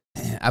 I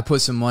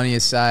put some money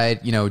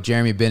aside,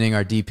 Jeremy Benning,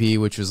 our DP,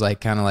 which was like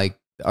kind of like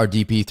our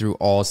DP through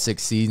all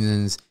 6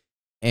 seasons.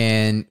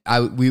 And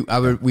I'd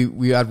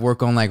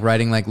work on like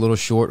writing like little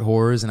short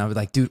horrors, and I would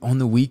like, dude, on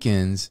the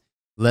weekends,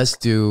 let's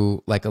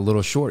do like a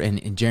little short.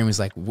 And Jeremy's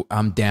like,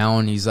 I'm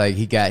down. He's like,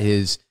 he got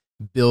his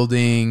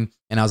building,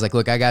 and I was like,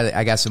 look, I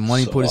got some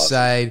money put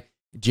aside.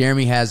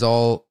 Jeremy has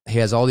all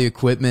the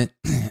equipment.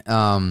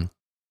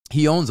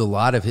 he owns a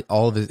lot of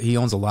he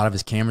owns a lot of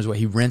his cameras.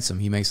 He rents them.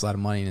 He makes a lot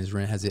of money in his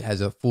rent.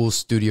 Has a full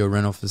studio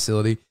rental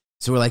facility.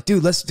 So we're like,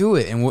 dude, let's do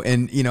it.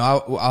 And you know,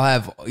 I'll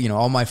have, you know,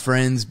 all my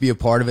friends be a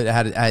part of it. I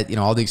had you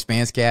know, all the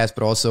Expanse cast,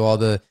 but also all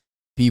the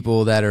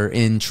people that are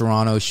in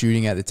Toronto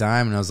shooting at the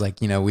time. And I was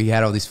like, you know, we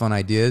had all these fun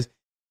ideas.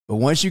 But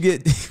once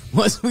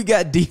we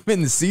got deep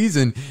in the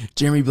season,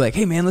 Jeremy would be like,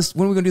 hey man,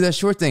 when are we gonna do that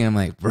short thing? I'm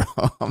like, bro,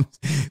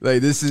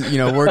 like this is, you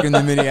know, working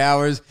the many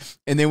hours.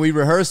 And then we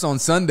rehearse on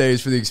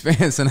Sundays for the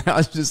Expanse. And I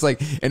was just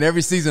like, and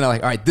every season I'm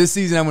like, all right, this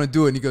season I'm gonna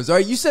do it. And he goes, all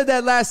right, you said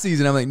that last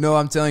season. I'm like, no,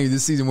 I'm telling you,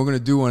 this season we're gonna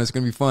do one. It's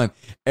gonna be fun.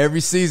 Every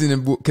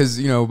season, because,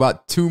 you know,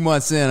 about 2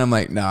 months in, I'm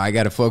like, no, I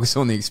gotta focus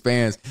on the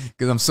Expanse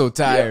because I'm so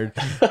tired,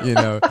 you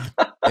know.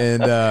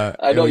 And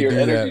I know your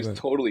energy is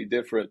totally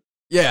different.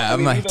 Yeah,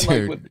 I'm like,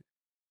 dude.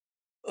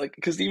 Like,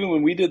 because even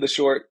when we did the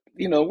short,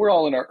 you know, we're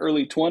all in our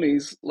early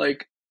 20s,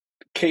 like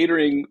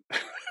catering.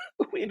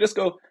 We just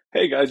go,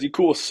 hey guys, you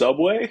cool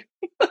Subway?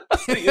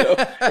 You know,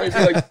 or be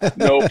like,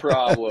 no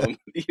problem.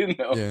 You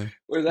know, yeah.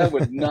 Where that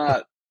would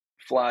not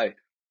fly.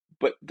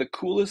 But the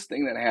coolest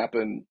thing that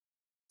happened,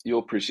 you'll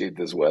appreciate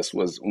this, Wes,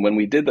 was when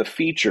we did the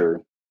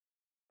feature.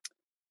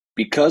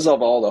 Because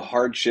of all the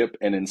hardship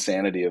and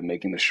insanity of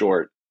making the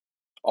short,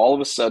 all of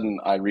a sudden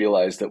I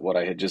realized that what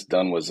I had just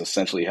done was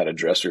essentially had a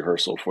dress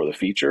rehearsal for the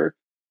feature.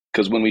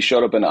 Because when we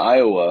showed up in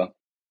Iowa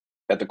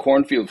at the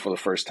cornfield for the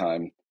first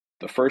time,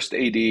 the first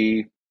AD,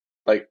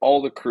 like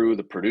all the crew,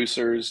 the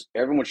producers,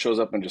 everyone shows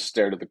up and just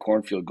stared at the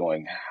cornfield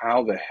going,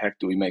 how the heck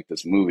do we make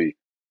this movie?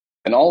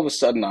 And all of a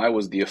sudden I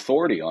was the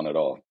authority on it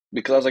all.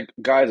 Because I was like,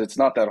 guys, it's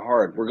not that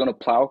hard. We're going to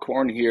plow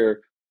corn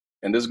here,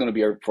 and this is going to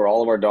be for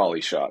all of our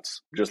dolly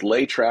shots. Just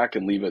lay track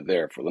and leave it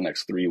there for the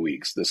next 3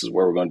 weeks. This is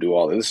where we're going to do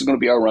all this. This is going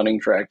to be our running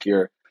track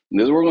here. And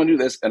this is where we're going to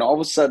do this. And all of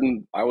a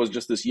sudden I was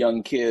just this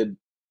young kid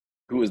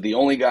who was the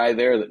only guy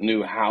there that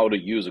knew how to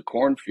use a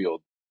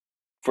cornfield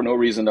for no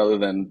reason other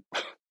than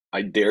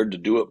I dared to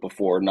do it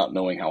before, not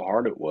knowing how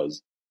hard it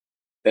was.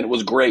 And it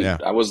was great. Yeah.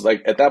 I was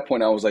like, at that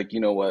point, I was like, you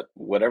know what?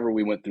 Whatever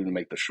we went through to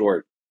make the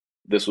short,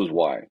 this was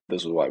why.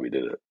 This was why we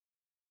did it.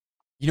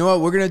 You know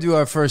what? We're going to do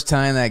our first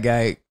Time That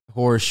Guy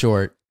horror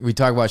short. We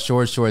talk about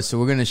shorts. So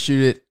we're going to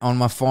shoot it on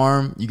my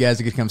farm. You guys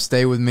are going to come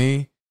stay with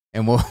me.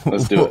 And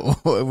let's do it.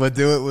 We'll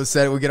do it. We'll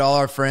set it. We'll get all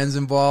our friends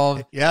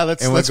involved. Yeah,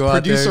 let's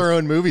produce our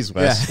own movies,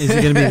 Wes. Yeah. Is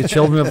it going to be the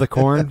children of the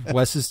corn?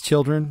 Wes's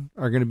children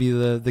are going to be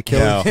the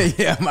killers. No.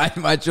 Yeah,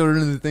 my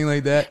children and the thing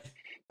like that.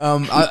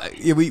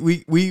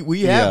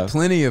 We have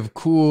plenty of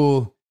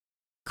cool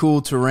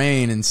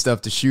terrain and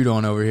stuff to shoot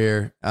on over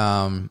here.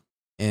 And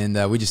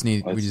we just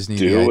need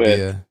the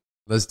idea.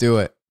 Let's do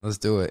it.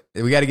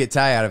 We got to get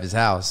Ty out of his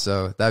house,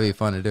 so that'd be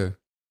fun to do.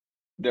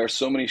 There are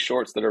so many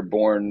shorts that are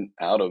born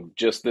out of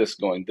just this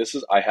going,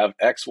 I have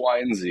X, Y,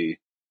 and Z.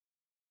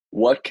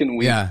 What can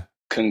we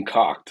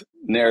concoct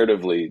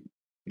narratively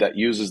that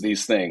uses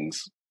these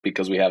things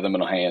because we have them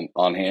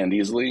on hand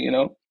easily, you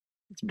know?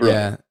 It's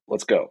brilliant. Yeah.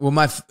 Let's go.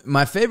 Well,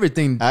 my favorite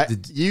thing...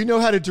 you know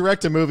how to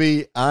direct a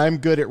movie. I'm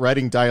good at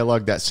writing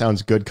dialogue that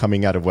sounds good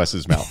coming out of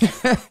Wes's mouth.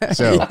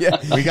 So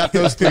we got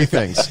those three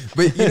things.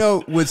 But you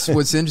know,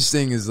 what's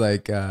interesting is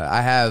like,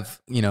 I have,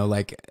 you know,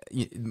 like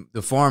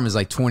the farm is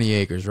like 20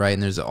 acres, right?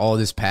 And there's all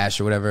this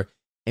pasture, whatever.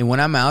 And when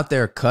I'm out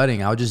there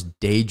cutting, I'll just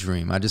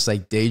daydream. I just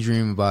like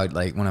daydream about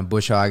like when I'm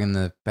bush hogging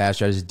the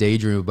pasture, I just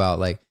daydream about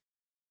like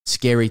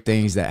scary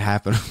things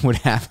that would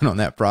happen on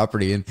that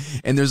property, and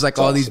there's like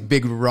all these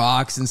big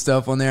rocks and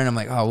stuff on there, and I'm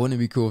like, oh, wouldn't it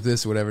be cool if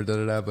this or whatever,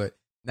 But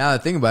now that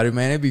I think about it,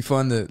 man, it'd be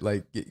fun to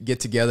like get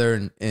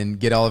together and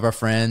get all of our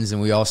friends and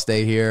we all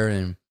stay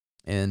here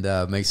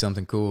and make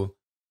something cool.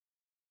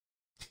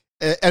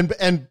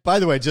 And by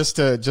the way, just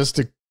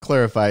to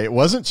clarify, it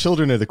wasn't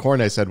Children of the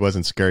Corn I said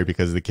wasn't scary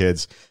because of the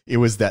kids. It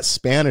was that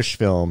Spanish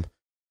film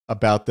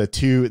about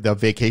the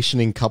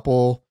vacationing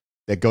couple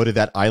that go to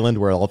that island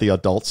where all the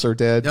adults are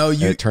dead. No,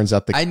 it turns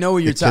out I know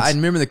what you're talking. I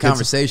remember the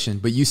conversation,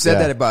 but you said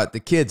that about the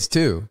kids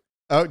too.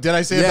 Oh, did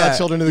I say about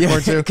Children of the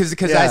Corn too?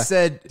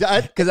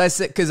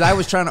 Because I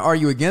was trying to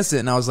argue against it,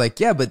 and I was like,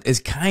 yeah, but it's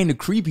kind of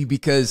creepy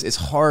because it's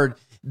hard.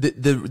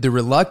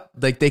 The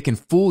like they can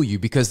fool you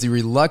because the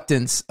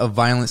reluctance of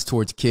violence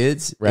towards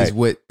kids is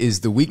what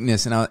is the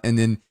weakness. And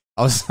then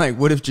I was like,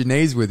 what if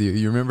Janae's with you?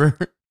 You remember?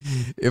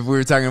 If we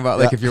were talking about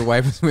like if your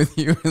wife was with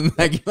you and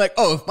like you're like,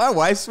 oh, if my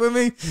wife's with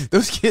me,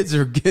 those kids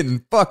are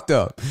getting fucked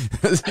up.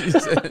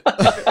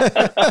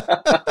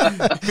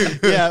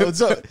 Yeah.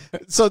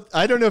 So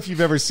I don't know if you've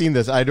ever seen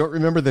this. I don't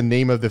remember the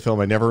name of the film.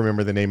 I never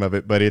remember the name of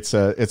it, but it's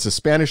a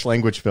Spanish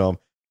language film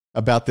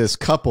about this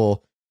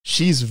couple.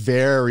 She's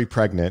very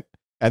pregnant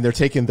and they're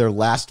taking their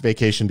last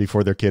vacation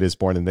before their kid is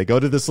born. And they go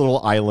to this little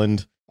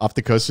island off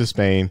the coast of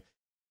Spain.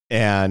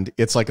 And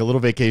it's like a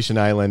little vacation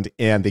island,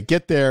 and they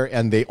get there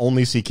and they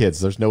only see kids.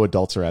 There's no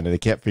adults around and they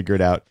can't figure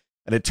it out.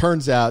 And it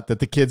turns out that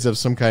the kids have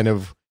some kind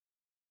of,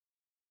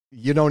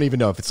 you don't even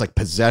know if it's like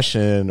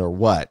possession or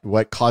what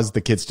caused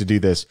the kids to do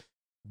this,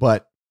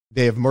 but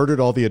they have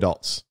murdered all the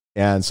adults.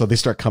 And so they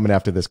start coming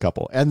after this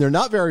couple, and they're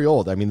not very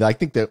old. I mean, I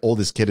think the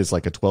oldest kid is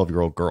like a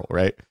 12-year-old girl,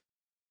 right?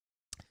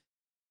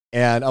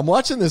 And I'm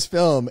watching this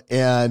film,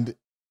 and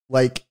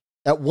like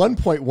at one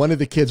point, one of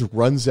the kids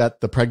runs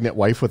at the pregnant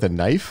wife with a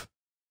knife,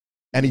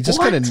 and he just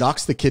kind of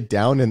knocks the kid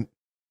down. And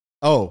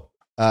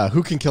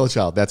who can kill a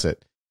child? That's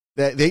it.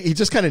 He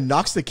just kind of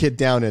knocks the kid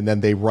down, and then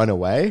they run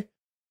away.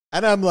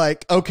 And I'm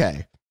like,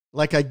 okay,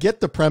 like I get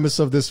the premise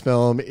of this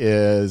film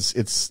is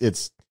it's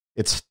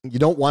you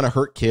don't want to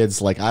hurt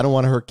kids. Like I don't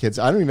want to hurt kids.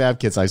 I don't even have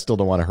kids. I still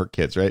don't want to hurt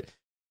kids, right?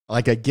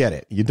 Like I get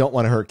it. You don't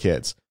want to hurt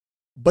kids.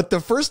 But the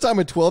first time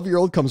a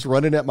 12-year-old comes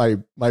running at my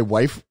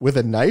wife with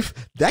a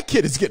knife, that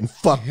kid is getting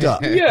fucked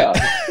up. Yeah.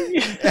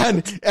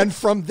 and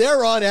from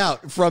there on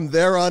out,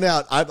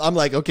 I'm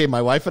like, okay,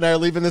 my wife and I are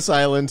leaving this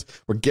island.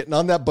 We're getting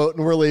on that boat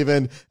and we're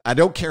leaving. I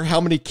don't care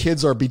how many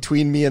kids are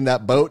between me and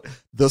that boat.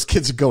 Those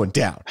kids are going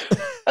down.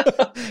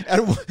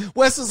 And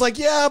Wes is like,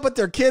 yeah, but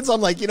they're kids.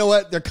 I'm like, you know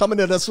what? They're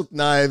coming at us with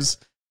knives.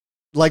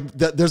 Like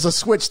there's a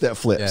switch that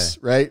flips,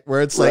 right?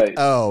 Where it's like,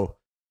 oh,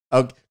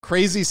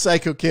 crazy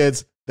psycho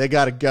kids. They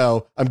got to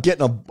go. I'm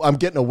getting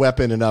a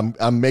weapon, and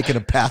I'm making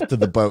a path to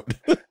the boat.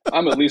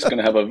 I'm at least going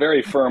to have a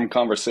very firm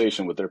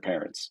conversation with their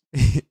parents.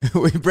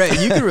 Wait,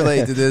 Brett, you can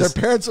relate to this.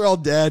 Their parents are all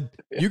dead.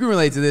 You can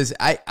relate to this.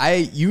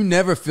 You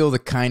never feel the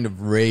kind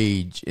of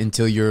rage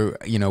until you're,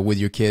 with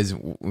your kids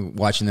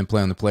watching them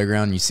play on the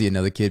playground, and you see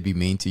another kid be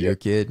mean to your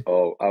kid.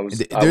 Oh, I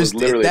was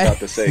literally about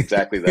to say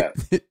exactly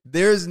that.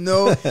 There's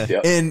no,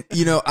 and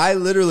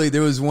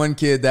there was one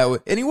kid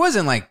and he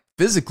wasn't like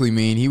physically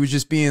mean. He was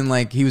just being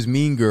like, he was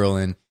mean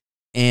girling.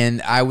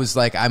 And I was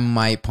like, I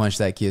might punch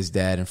that kid's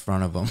dad in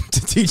front of him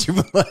to teach him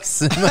a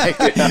lesson, like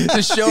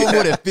to show him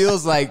what it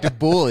feels like to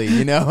bully.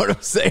 You know what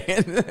I'm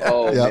saying?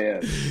 Oh,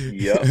 man.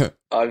 Yep.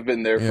 I've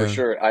been there for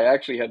sure. I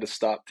actually had to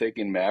stop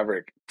taking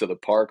Maverick to the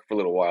park for a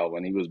little while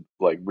when he was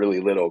like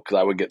really little because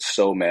I would get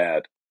so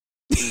mad.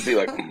 He'd be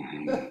like,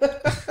 I'm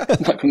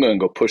going to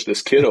go push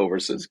this kid over,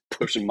 says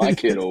pushing my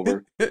kid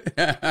over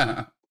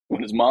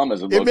when his mom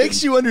isn't looking. It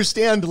makes you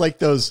understand like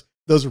those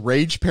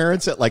rage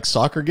parents at like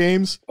soccer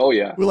games. Oh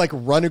yeah. Who like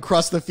run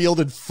across the field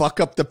and fuck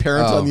up the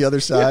parents on the other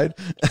side.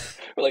 Yeah.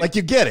 Like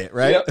you get it,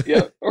 right?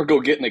 Yeah. Or go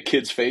get in a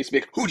kid's face and be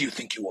like, who do you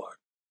think you are?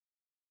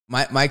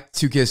 My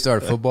two kids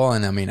started football,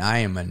 and I mean, I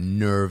am a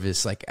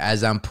nervous, like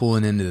as I'm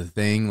pulling into the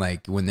thing,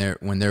 like when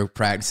they're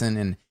practicing,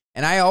 and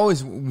I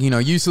always,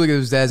 used to look at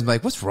those dads and be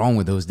like, what's wrong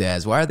with those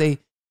dads? Why are they?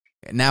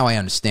 Now I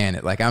understand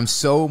it. Like I'm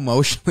so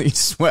emotionally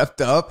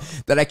swept up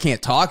that I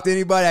can't talk to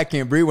anybody. I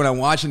can't breathe when I'm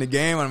watching the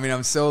game. I mean,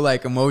 I'm so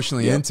like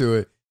emotionally into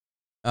it.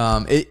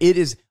 It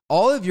is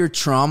all of your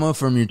trauma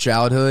from your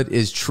childhood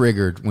is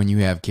triggered when you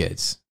have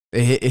kids.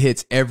 It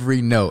hits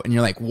every note, and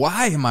you're like,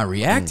 "Why am I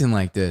reacting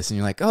like this?" And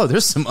you're like, "Oh,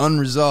 there's some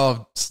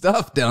unresolved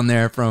stuff down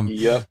there from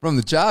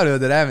the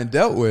childhood that I haven't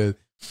dealt with."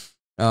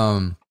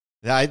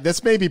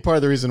 That's maybe part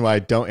of the reason why I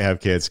don't have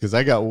kids, because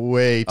I got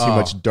way too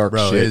much dark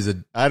shit.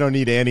 I don't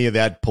need any of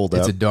that pulled up.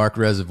 It's a dark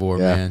reservoir,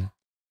 man.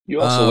 You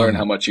also learn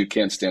how much you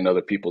can't stand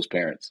other people's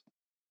parents.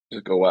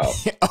 Just go out.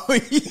 Oh,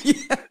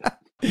 yeah.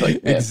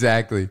 Like, man,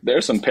 exactly.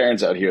 There's some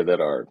parents out here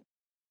that are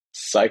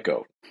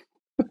psycho.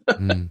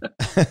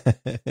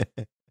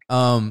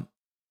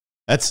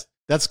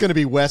 That's going to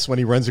be Wes when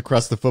he runs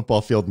across the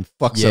football field and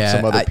fucks up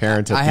some other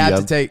parent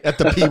at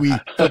the Pee Wee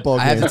football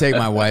game. I have to take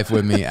my wife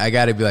with me. I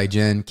got to be like,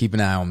 Jen, keep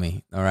an eye on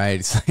me. All right.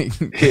 It's like,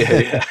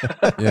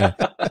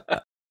 yeah.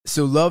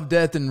 So Love,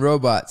 Death, and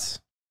Robots.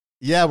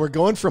 Yeah, we're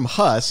going from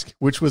Husk,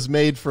 which was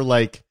made for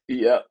like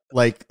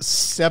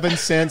 7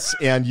 cents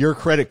and your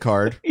credit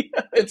card,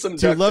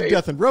 to Love,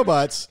 Death, and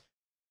Robots,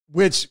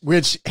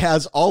 which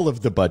has all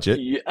of the budget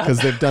because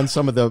they've done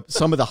some of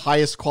the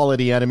highest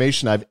quality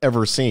animation I've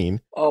ever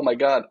seen. Oh my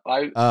God.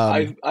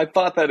 I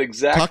thought that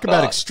exact talk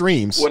about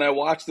extremes. When I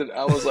watched it,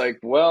 I was like,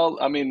 well,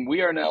 I mean,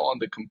 we are now on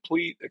the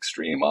complete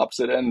extreme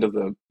opposite end of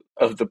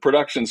the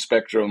production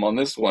spectrum on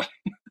this one.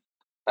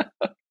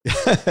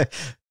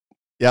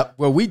 Yep.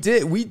 Well, we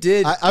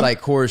did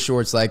like horror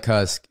shorts like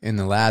Husk in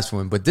the last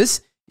one, but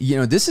this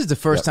is the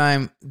first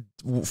time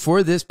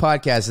for this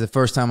podcast, is the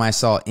first time I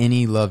saw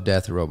any Love,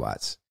 Death,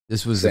 Robots.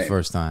 This was the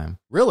first time.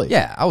 Really?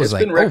 Yeah. I was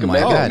like, oh my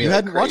God. You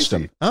hadn't watched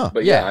them. Oh.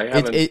 But I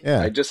haven't.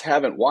 I just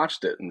haven't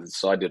watched it, and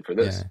so I did for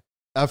this.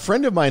 Yeah. A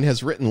friend of mine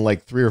has written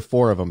like 3 or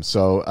 4 of them,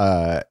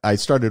 so I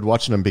started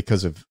watching them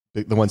because of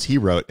the ones he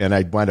wrote, and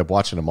I wound up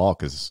watching them all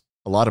because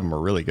a lot of them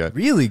are really good.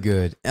 Really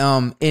good.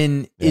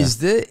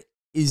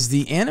 Is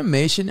the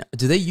animation,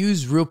 do they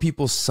use real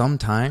people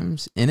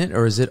sometimes in it,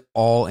 or is it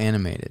all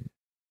animated?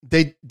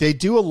 They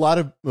do a lot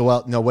of,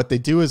 what they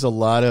do is a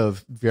lot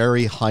of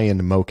very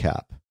high-end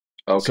mocap.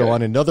 Okay. So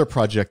on another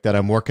project that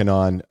I'm working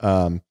on,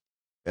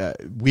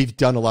 we've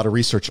done a lot of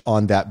research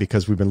on that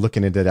because we've been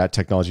looking into that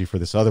technology for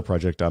this other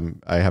project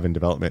I have in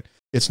development.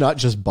 It's not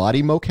just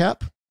body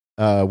mocap,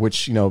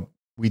 which,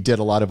 we did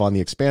a lot of on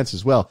the Expanse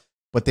as well,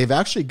 but they've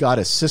actually got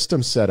a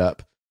system set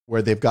up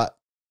where they've got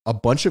a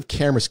bunch of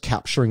cameras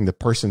capturing the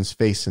person's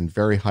face in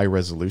very high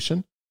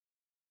resolution.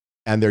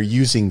 And they're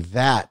using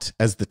that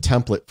as the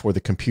template for the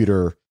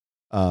computer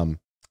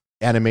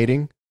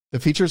animating the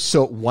features.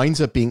 So it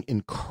winds up being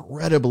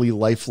incredibly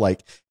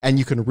lifelike, and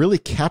you can really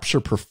capture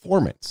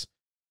performance.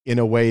 in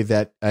a way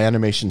that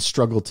animation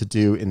struggled to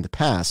do in the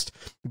past,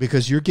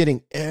 because you're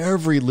getting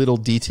every little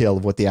detail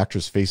of what the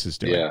actor's face is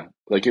doing. Yeah.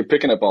 Like you're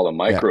picking up all the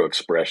micro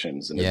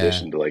expressions in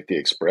addition to like the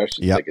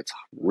expressions. Like it's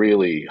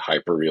really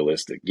hyper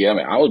realistic. Yeah,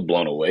 man, I was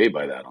blown away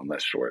by that on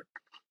that short.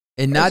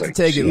 And not to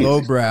take it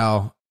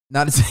lowbrow,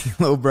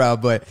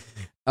 but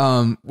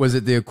was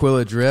it the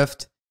Aquila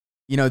Drift?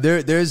 You know,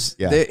 there's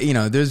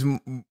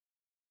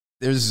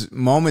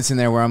moments in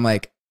there where I'm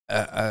like,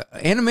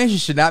 animation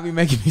should not be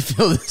making me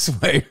feel this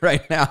way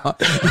right now.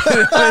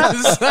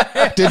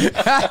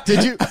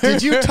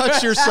 Did you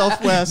touch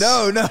yourself, Wes?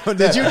 No.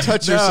 Did you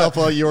touch yourself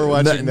while you were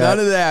watching that? None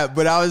of that.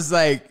 But I was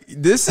like,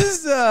 this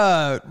is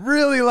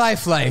really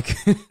lifelike.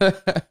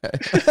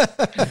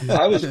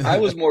 I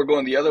was more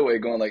going the other way,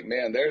 going like,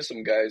 man, there's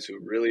some guys who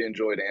really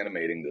enjoyed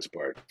animating this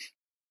part.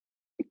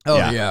 Oh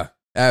yeah,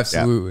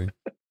 absolutely.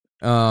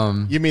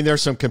 You mean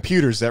there's some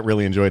computers that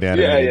really enjoyed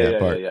animating that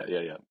part?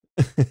 Yeah.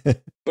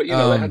 But you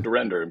know, they had to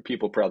render, and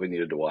people probably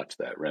needed to watch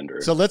that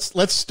render. So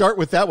let's start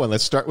with that one.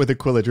 Let's start with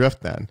Aquila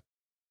Drift then,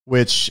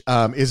 which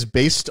is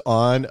based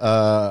on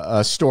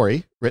a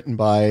story written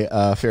by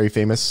a very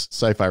famous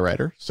sci-fi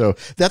writer. So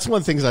that's one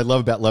of the things I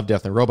love about Love,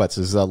 Death, and Robots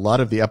is a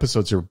lot of the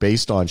episodes are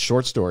based on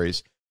short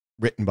stories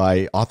written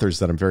by authors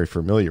that I'm very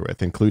familiar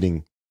with,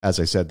 including, as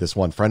I said, this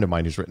one friend of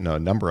mine who's written a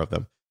number of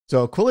them.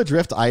 So Aquila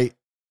Drift, I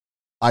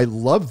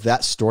love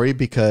that story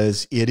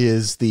because it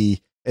is the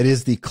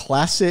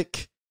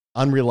classic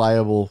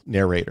unreliable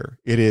narrator.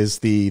 It is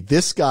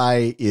this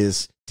guy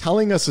is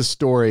telling us a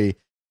story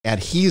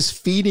and he's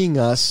feeding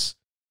us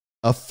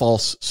a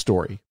false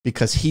story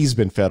because he's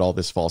been fed all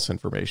this false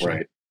information.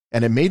 Right.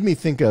 And it made me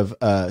think of,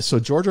 so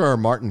George R.R.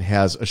 Martin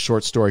has a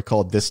short story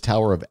called This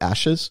Tower of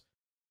Ashes,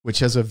 which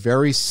has a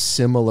very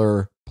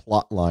similar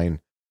plot line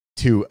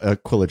to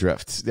Aquila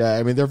Drift.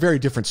 I mean, they're very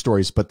different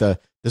stories, but the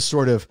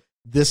sort of,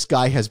 this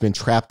guy has been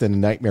trapped in a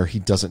nightmare he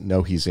doesn't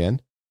know he's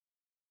in.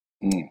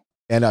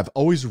 And I've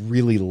always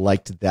really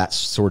liked that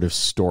sort of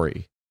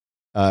story.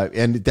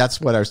 And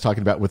that's what I was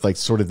talking about with like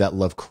sort of that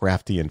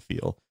Lovecraftian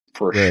feel.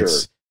 For sure.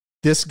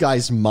 This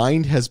guy's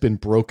mind has been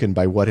broken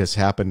by what has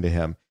happened to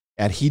him.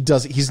 And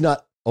he's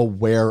not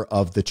aware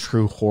of the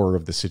true horror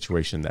of the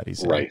situation that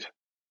he's in. Right.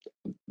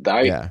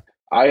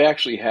 I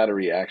actually had a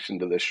reaction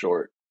to this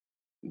short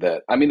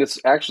that, I mean, it's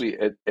actually,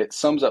 it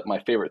sums up my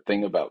favorite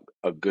thing about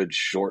a good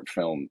short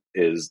film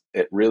is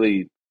it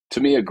really, to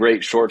me, a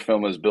great short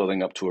film is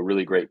building up to a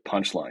really great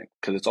punchline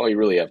because it's all you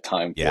really have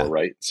time for,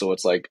 right? So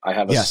it's like I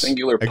have a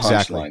singular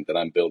punchline that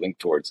I'm building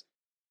towards.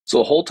 So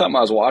the whole time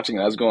I was watching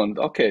it, I was going,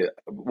 okay,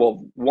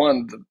 well,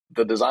 one,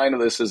 the design of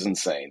this is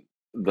insane.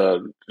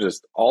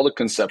 Just all the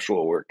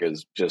conceptual work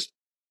is just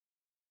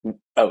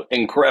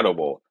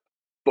incredible.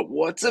 But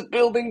what's it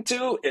building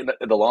to? And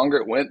the longer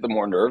it went, the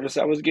more nervous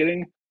I was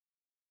getting.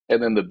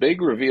 And then the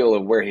big reveal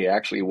of where he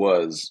actually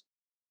was,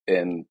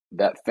 and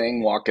that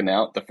thing walking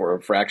out that for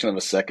a fraction of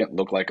a second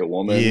looked like a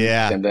woman.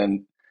 Yeah. And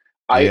then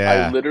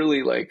I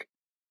literally, like,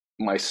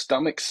 my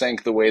stomach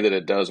sank the way that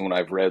it does when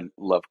I've read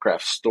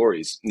Lovecraft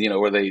stories, you know,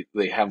 where they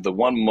have the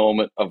one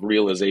moment of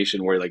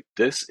realization where, like,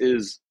 this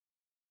is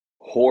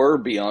horror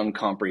beyond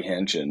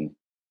comprehension.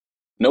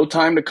 No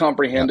time to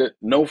comprehend it.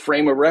 No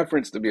frame of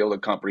reference to be able to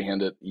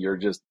comprehend it. You're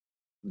just,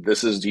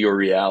 this is your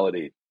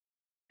reality.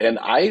 And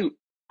I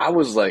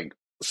was like,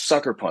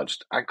 sucker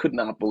punched. I could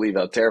not believe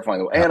how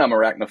terrifying it was. And I'm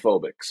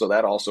arachnophobic, so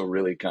that also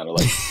really kind of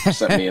like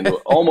sent me into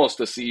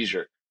almost a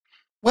seizure.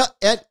 Well,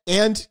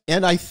 and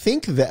I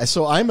think that,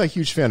 so I'm a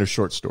huge fan of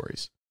short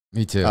stories.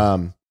 Me too.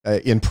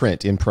 In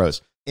print, in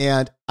prose,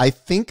 and I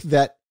think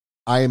that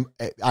I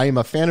am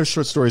a fan of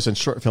short stories and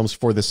short films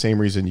for the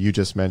same reason you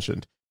just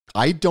mentioned.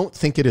 I don't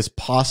think it is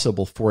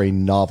possible for a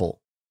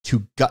novel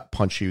to gut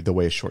punch you the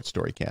way a short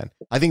story can.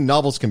 I think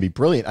novels can be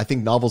brilliant. I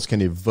think novels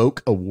can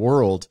evoke a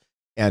world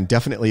and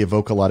definitely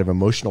evoke a lot of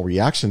emotional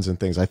reactions and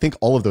things. I think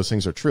all of those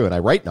things are true, and I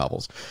write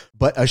novels.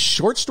 But a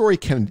short story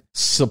can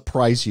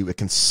surprise you. It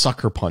can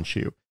sucker punch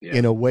you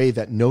in a way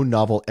that no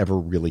novel ever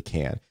really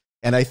can.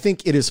 And I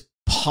think it is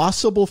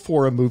possible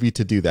for a movie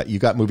to do that. You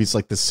got movies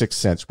like The Sixth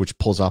Sense, which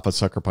pulls off a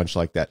sucker punch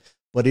like that.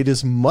 But it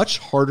is much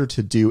harder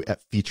to do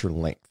at feature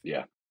length.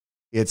 Yeah.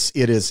 It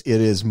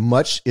is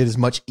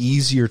much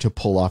easier to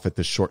pull off at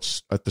the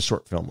short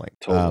film length.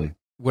 Totally.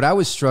 What I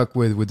was struck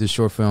with the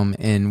short film,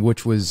 and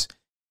which was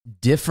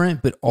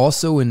different, but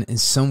also in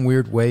some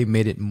weird way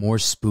made it more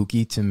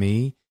spooky to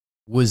me,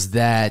 was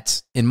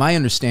that, in my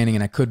understanding,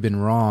 and I could have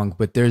been wrong,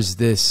 but there's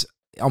this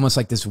almost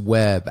like this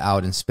web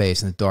out in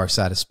space, in the dark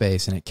side of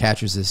space, and it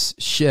catches this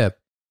ship.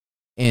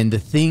 And the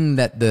thing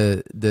that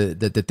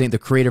the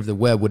creator of the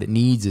web, what it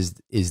needs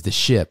is the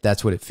ship.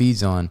 That's what it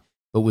feeds on.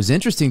 But what was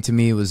interesting to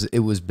me was it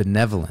was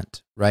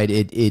benevolent, right?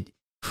 It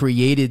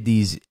created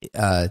these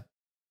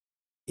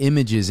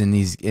images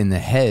in their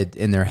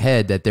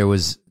head that there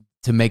was,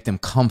 to make them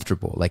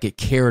comfortable. Like it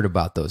cared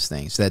about those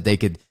things, so that they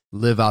could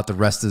live out the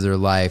rest of their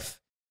life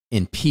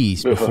in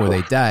peace before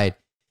they died.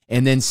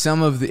 And then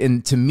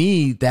and to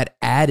me, that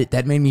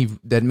made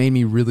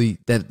me really,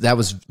 that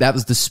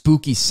was the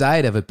spooky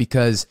side of it,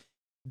 because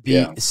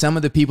some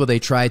of the people they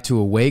tried to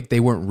awake, they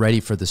weren't ready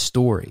for the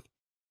story.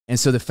 And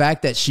so the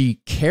fact that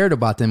she cared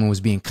about them and was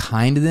being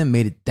kind to them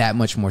made it that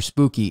much more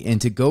spooky. And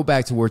to go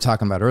back to what we were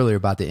talking about earlier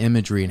about the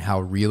imagery and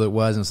how real it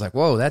was, and it's like,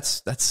 whoa,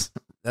 that's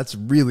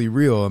really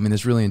real. I mean,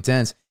 it's really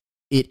intense.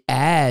 It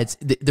adds,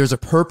 there's a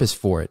purpose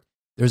for it.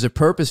 There's a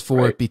purpose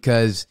for it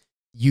because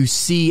you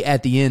see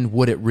at the end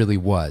what it really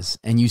was.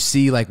 And you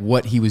see like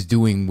what he was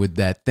doing with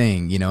that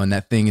thing, you know, and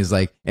that thing is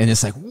like, and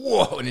it's like,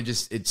 whoa, and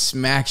it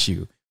smacks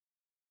you.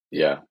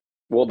 Yeah.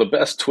 Well, the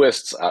best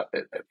twists,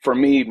 for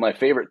me, my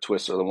favorite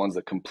twists are the ones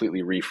that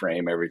completely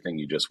reframe everything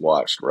you just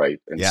watched, right?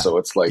 And so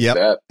it's like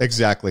that.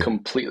 Exactly.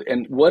 Completely.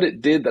 And what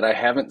it did that I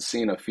haven't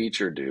seen a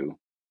feature do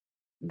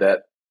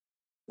that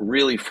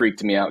really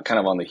freaked me out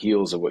kind of on the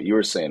heels of what you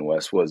were saying,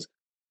 Wes, was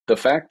the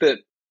fact that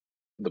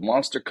the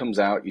monster comes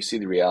out, you see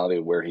the reality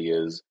of where he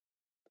is.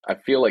 I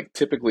feel like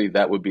typically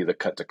that would be the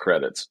cut to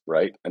credits,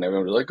 right? And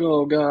everyone's like,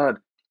 oh, God.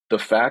 The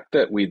fact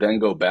that we then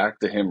go back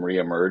to him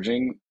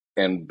reemerging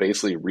and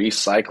basically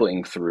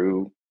recycling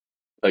through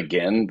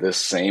again this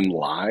same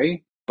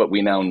lie, but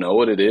we now know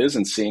what it is,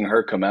 and seeing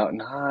her come out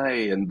and hi,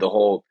 and the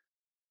whole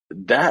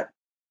that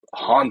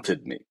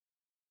haunted me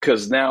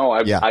because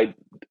now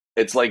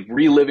it's like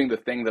reliving the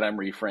thing that I'm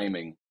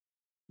reframing,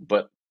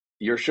 but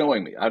you're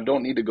showing me I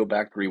don't need to go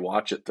back to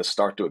rewatch it to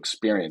start to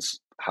experience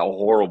how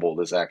horrible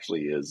this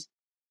actually is.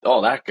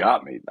 Oh, that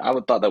got me. I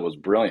would thought that was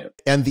brilliant,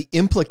 and the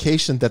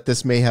implication that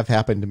this may have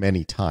happened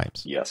many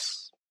times.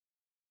 Yes.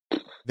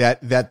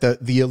 That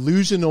the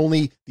illusion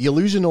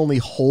only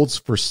holds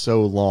for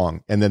so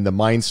long, and then the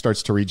mind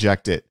starts to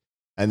reject it,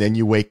 and then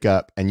you wake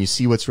up and you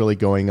see what's really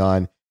going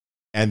on,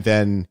 and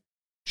then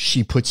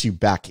she puts you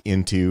back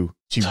into,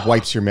 she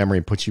wipes your memory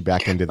and puts you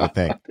back into the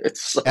thing.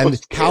 It's so and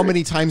scary. How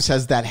many times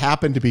has that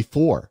happened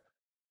before?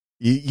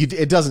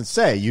 It doesn't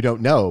say, you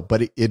don't know,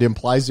 but it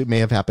implies it may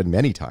have happened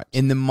many times.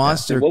 And the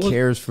monster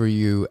cares for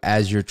you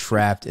as you're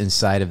trapped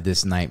inside of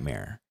this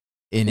nightmare.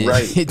 And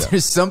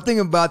there's something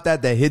about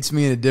that hits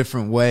me in a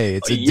different way.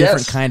 It's a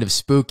different kind of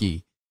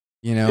spooky,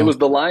 you know. It was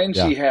the line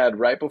she had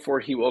right before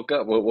he woke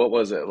up. What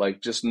was it? Like,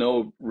 just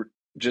know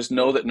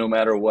that no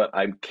matter what,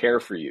 I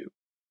care for you,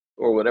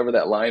 or whatever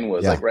that line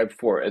was. Like right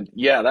before, and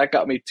that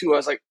got me too. I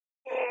was like,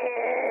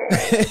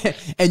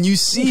 and you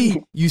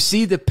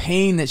see the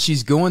pain that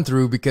she's going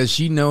through because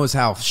she knows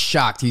how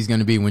shocked he's going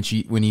to be when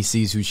he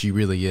sees who she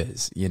really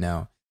is. You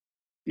know.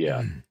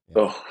 Yeah.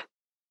 Oh.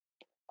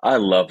 I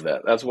love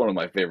that. That's one of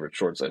my favorite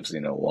shorts I've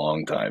seen in a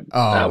long time.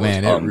 Oh, that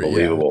man, was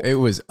unbelievable. It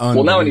was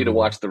unbelievable. Well, now I need to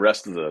watch the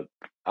rest of the.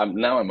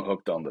 I'm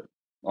hooked on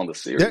the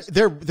series.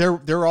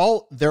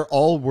 They're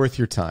all worth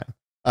your time.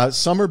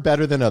 Some are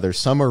better than others.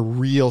 Some are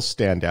real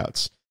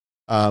standouts,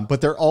 but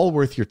they're all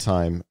worth your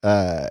time.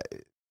 I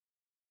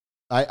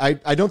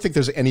don't think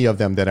there's any of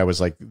them that I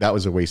was like, that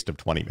was a waste of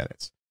 20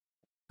 minutes.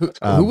 Who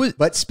was?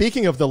 But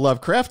speaking of the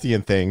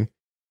Lovecraftian thing.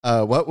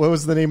 What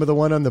was the name of the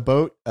one on the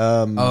boat?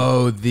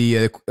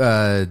 The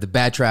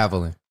Bad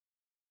Traveling.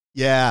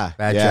 Yeah.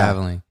 Bad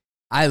Traveling.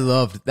 I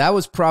loved that.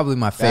 Was probably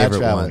my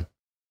favorite one.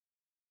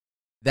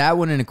 That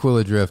one and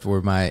Aquila Drift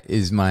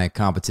is my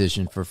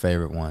competition for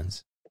favorite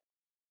ones.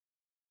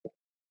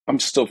 I'm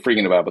still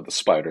freaking about the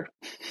spider.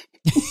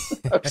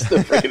 I'm still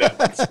freaking out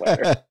about the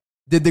spider.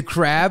 Did the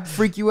crab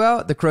freak you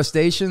out? The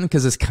crustacean?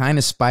 Because it's kind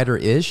of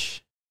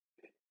spider-ish.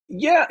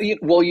 Yeah,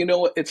 well, you know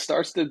what? It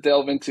starts to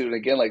delve into it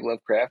again, like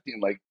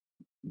Lovecraftian. Like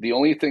the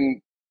only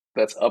thing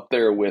that's up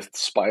there with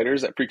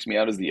spiders that freaks me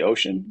out is the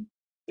ocean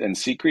and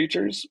sea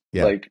creatures.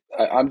 Yeah. Like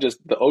I'm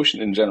just the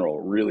ocean in general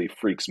really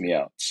freaks me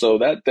out. So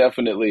that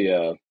definitely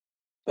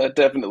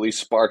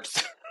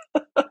sparked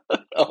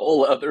a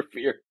whole other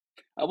fear.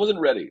 I wasn't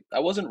ready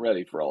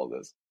for all of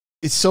this.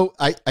 It's so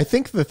I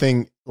think the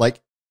thing,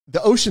 like,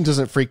 the ocean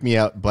doesn't freak me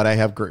out, but I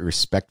have great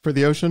respect for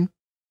the ocean.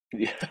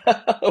 Yeah.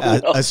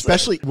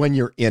 Especially when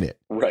you're in it,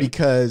 right?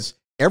 Because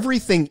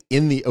everything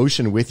in the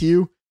ocean with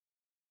you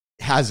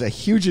has a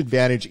huge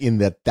advantage in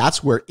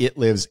that's where it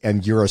lives,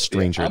 and you're a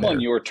stranger. I'm there. on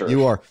your turf.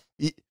 You are.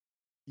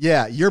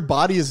 Yeah, your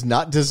body is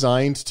not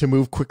designed to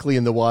move quickly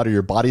in the water.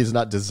 Your body is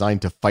not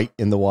designed to fight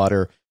in the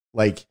water.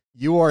 Like,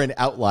 you are an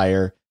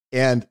outlier.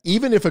 And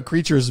even if a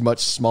creature is much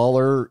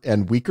smaller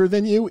and weaker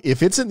than you,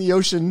 if it's in the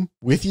ocean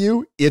with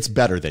you, it's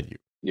better than you.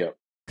 Yeah.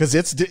 Because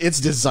it's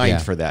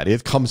designed for that.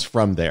 It comes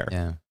from there.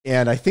 Yeah.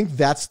 And I think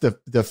that's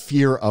the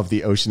fear of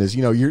the ocean is,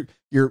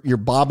 you're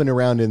bobbing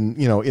around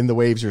in the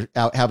waves, you're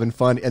out having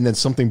fun, and then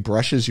something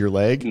brushes your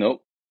leg.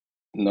 Nope.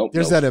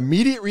 There's that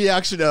immediate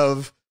reaction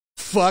of,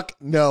 fuck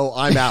no,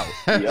 I'm out.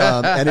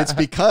 And it's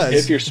because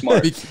if you're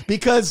smart,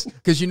 because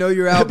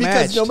you're outmatched.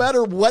 Because no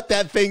matter what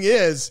that thing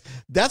is,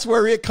 that's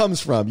where it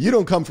comes from. You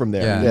don't come from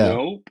there. Yeah.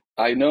 Nope.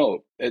 I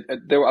know. I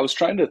was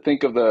trying to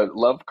think of the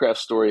Lovecraft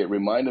story. It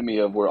reminded me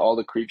of where all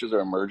the creatures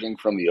are emerging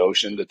from the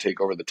ocean to take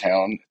over the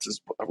town.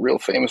 It's a real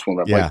famous one.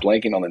 I'm like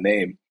blanking on the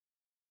name.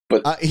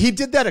 But he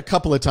did that a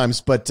couple of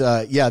times. But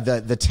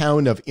the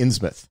town of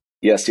Innsmouth.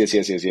 Yes. And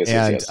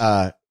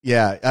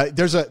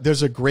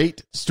there's a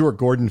great Stuart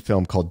Gordon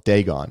film called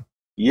Dagon.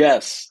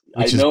 Yes,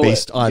 which is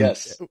based on.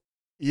 Yes.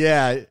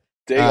 Yeah.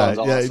 Dagon's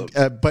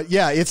awesome. But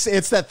yeah,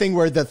 it's that thing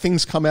where the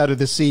things come out of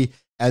the sea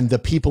and the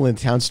people in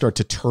town start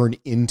to turn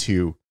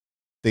into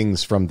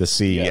things from the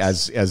sea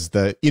as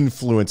the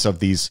influence of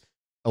these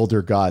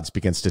elder gods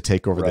begins to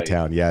take over the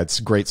town. Yeah, it's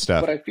great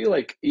stuff. But I feel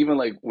like even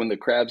like when the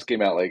crabs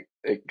came out, like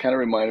it kind of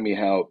reminded me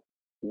how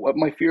what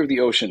my fear of the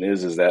ocean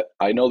is that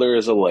I know there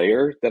is a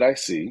layer that I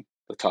see,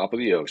 the top of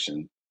the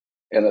ocean,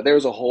 and that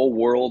there's a whole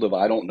world of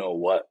I don't know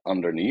what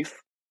underneath,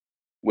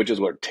 which is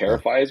what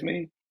terrifies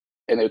me.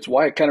 And it's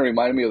why it kind of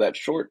reminded me of that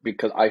short,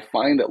 because I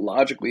find that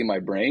logically in my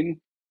brain,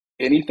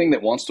 anything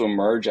that wants to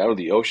emerge out of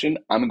the ocean,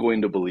 I'm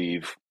going to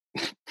believe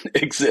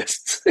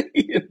exists,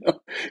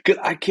 because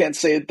I can't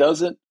say it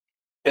doesn't.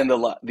 And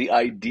the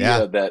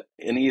idea that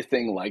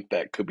anything like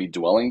that could be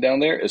dwelling down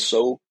there is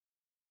so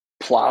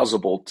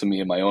plausible to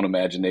me in my own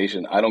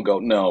imagination. I don't go,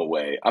 no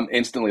way. I'm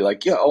instantly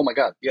like, yeah, oh my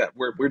God, yeah,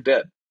 we're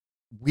dead.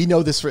 We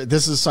know this.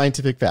 This is a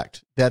scientific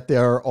fact that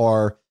there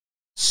are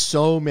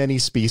so many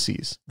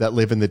species that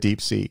live in the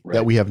deep sea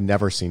that we have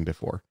never seen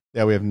before,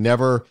 that we have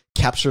never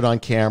captured on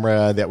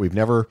camera, that we've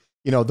never,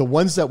 the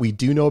ones that we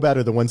do know about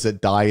are the ones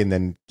that die and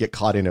then get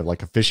caught in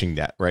like a fishing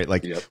net, right?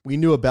 Like we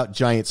knew about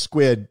giant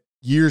squid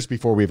years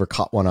before we ever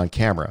caught one on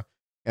camera.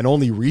 And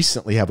only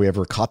recently have we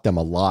ever caught them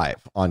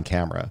alive on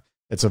camera.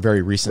 It's a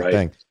very recent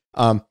thing.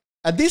 And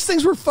these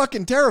things were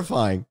fucking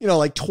terrifying,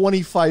 like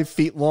 25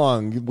 feet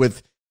long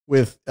with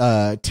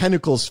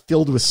tentacles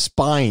filled with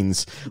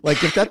spines.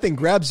 Like if that thing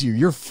grabs you,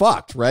 you're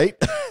fucked, right?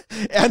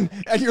 and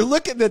you're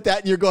looking at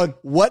that and you're going,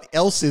 what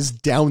else is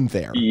down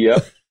there?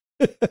 Yep.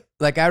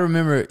 Like I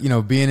remember,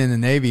 being in the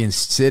Navy and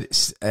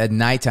sit at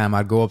nighttime,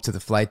 I'd go up to the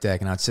flight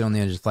deck and I'd sit on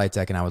the edge of the flight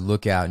deck and I would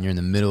look out and you're in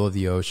the middle of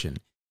the ocean.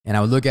 And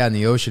I would look out in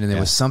the ocean and there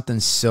was something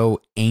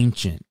so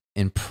ancient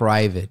and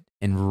private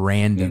and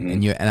random.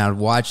 And I would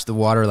watch the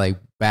water like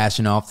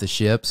bashing off the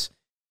ships.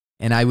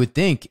 And I would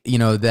think,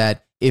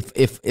 that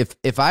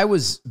if I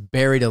was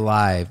buried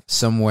alive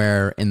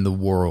somewhere in the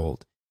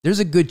world, there's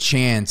a good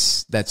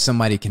chance that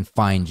somebody can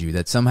find you,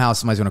 that somehow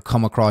somebody's going to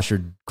come across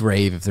your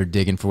grave if they're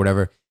digging for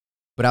whatever.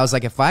 But I was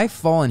like, if I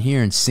fall in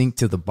here and sink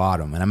to the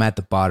bottom and I'm at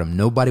the bottom,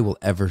 nobody will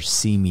ever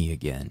see me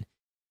again.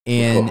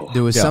 And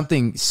there was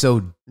something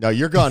so... No,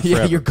 you're gone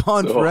forever. Yeah, you're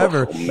gone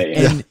forever. Oh, man.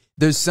 And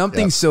there's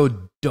something so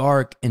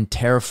dark and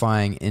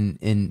terrifying,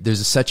 and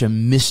there's such a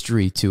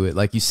mystery to it.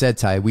 Like you said,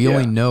 Ty, we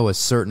only know a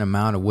certain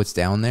amount of what's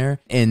down there.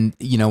 And,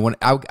 when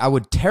I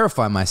would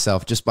terrify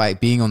myself just by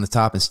being on the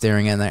top and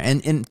staring at there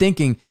and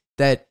thinking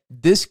that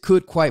this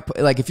could quite...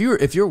 Like if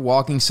you're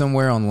walking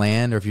somewhere on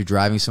land or if you're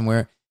driving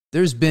somewhere,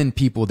 there's been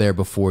people there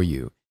before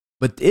you.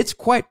 But it's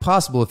quite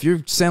possible if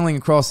you're sailing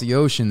across the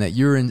ocean that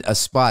you're in a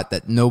spot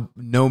that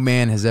no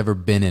man has ever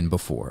been in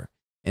before.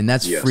 And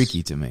that's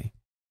freaky to me.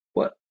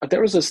 Well,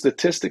 there was a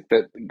statistic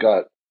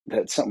that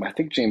something I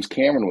think James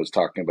Cameron was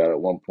talking about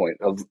at one point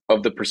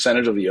of the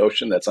percentage of the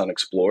ocean that's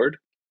unexplored.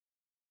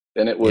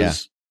 And it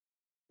was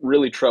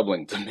really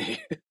troubling to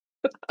me.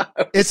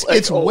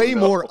 It's way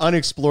more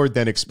unexplored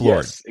than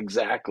explored. Yes,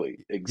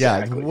 exactly.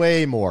 Yeah,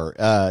 way more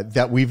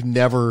that we've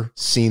never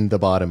seen the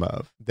bottom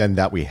of than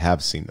that we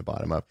have seen the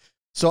bottom of.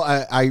 So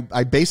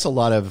I base a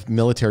lot of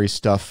military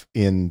stuff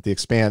in the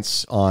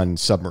Expanse on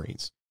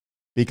submarines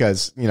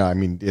because,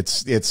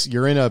 it's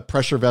you're in a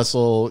pressure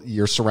vessel,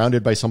 you're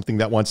surrounded by something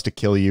that wants to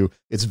kill you.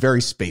 It's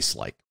very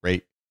space-like,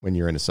 right, when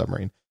you're in a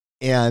submarine.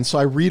 And so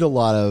I read a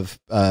lot of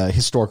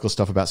historical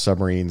stuff about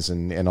submarines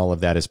and all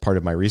of that as part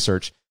of my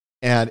research.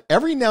 And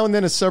every now and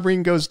then a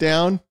submarine goes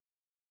down.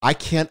 I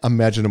can't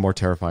imagine a more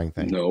terrifying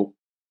thing. No.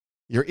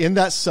 You're in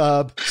that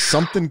sub,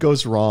 something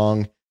goes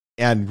wrong,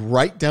 and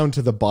right down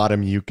to the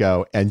bottom you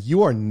go, and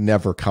you are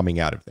never coming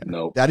out of there.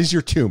 No. That is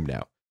your tomb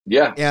now.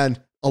 Yeah. And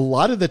a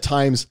lot of the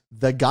times,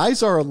 the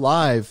guys are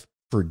alive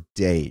for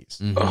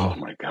days. Oh,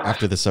 my God.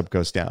 After the sub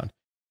goes down.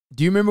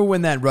 Do you remember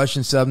when that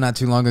Russian sub not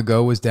too long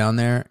ago was down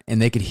there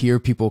and they could hear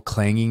people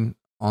clanging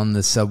on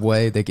the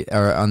subway? They could,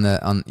 or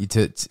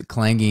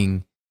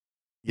clanging...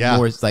 Yeah,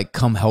 or it's like,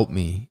 come help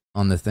me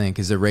on the thing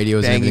because the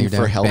radios banging and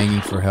everything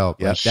banging for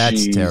help. Yeah, like,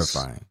 that's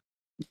terrifying.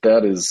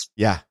 That is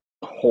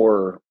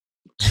horror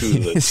to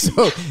the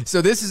so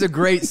this is a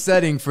great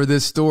setting for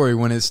this story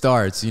when it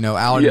starts.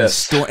 Out in the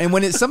storm, and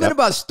when it's something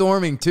about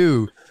storming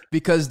too,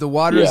 because the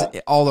water's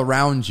all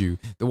around you,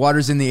 the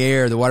water's in the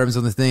air, the water's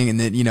on the thing, and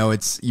then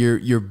it's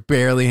you're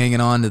barely hanging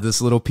on to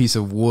this little piece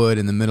of wood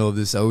in the middle of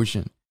this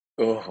ocean.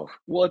 Oh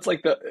well, it's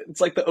like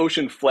the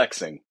ocean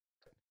flexing.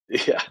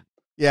 Yeah.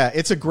 Yeah,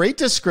 it's a great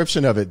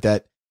description of it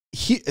that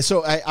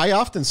so I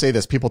often say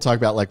this, people talk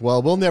about like,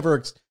 well, we'll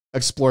never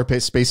explore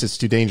space, it's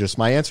too dangerous.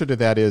 My answer to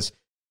that is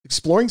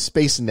exploring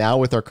space now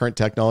with our current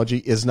technology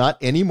is not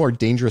any more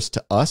dangerous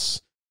to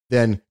us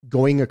than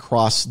going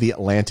across the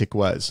Atlantic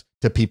was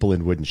to people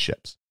in wooden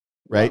ships,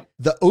 right? Wow.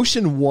 The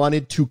ocean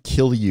wanted to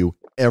kill you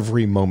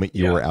every moment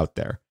you were out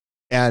there.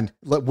 And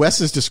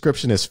Wes's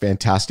description is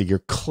fantastic. You're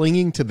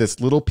clinging to this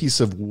little piece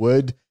of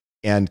wood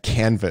and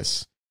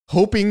canvas,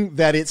 hoping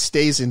that it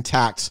stays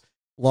intact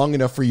long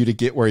enough for you to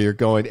get where you're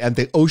going. And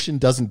the ocean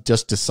doesn't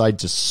just decide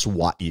to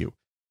swat you.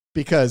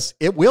 because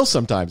it will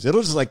sometimes.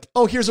 It'll just like,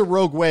 oh, here's a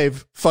rogue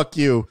wave. Fuck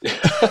you.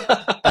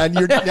 And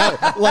you're now,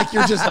 like,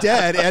 you're just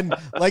dead. And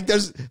like,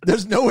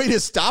 there's no way to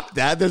stop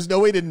that. There's no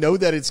way to know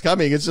that it's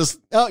coming. It's just,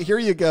 oh, here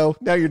you go.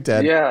 Now you're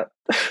dead. Yeah.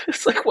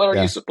 It's like, what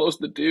are you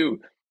supposed to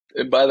do?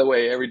 And by the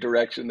way, every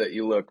direction that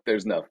you look,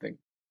 there's nothing.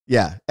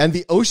 Yeah. And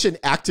the ocean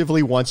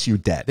actively wants you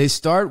dead. They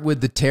start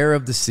with the terror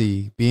of the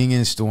sea, being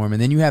in a storm,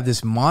 and then you have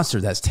this monster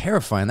that's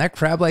terrifying. That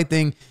crab-like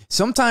thing,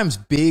 sometimes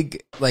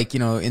big, like, you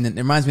know, it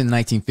reminds me of the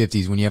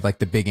 1950s when you have like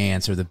the big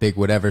ants or the big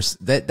whatever.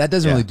 That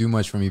doesn't really do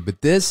much for me.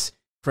 But this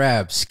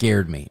crab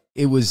scared me.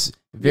 It was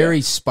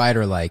very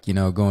spider-like, you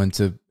know, going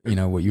to, you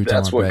know, what you were talking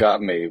about. That's what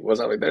got me.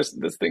 Was I like, this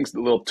thing's a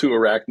little too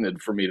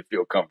arachnid for me to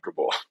feel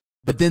comfortable.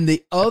 But then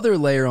the other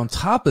layer on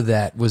top of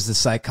that was the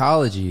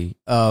psychology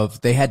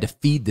of they had to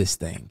feed this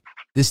thing.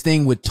 This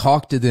thing would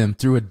talk to them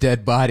through a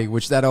dead body,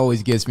 which that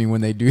always gets me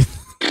when they do.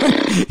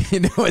 You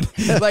know,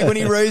 like when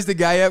he raised the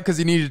guy up because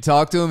he needed to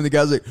talk to him, and the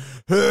guy's like,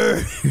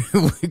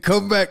 "Hey,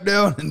 come back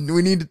down, and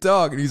we need to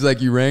talk." And he's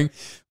like, "You rang."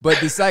 But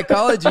the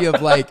psychology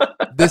of like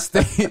this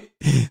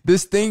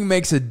thing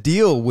makes a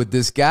deal with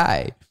this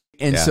guy,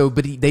 and so,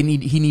 but he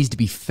needs to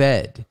be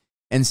fed.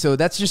 And so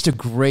that's just a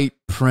great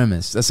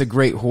premise. That's a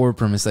great horror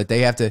premise. Like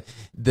they have to,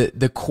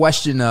 the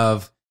question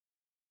of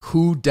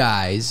who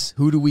dies,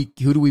 who do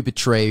we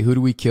betray, who do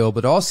we kill,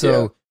 but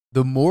also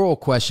the moral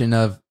question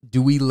of,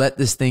 do we let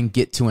this thing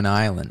get to an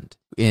island?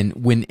 And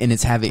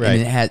it's having,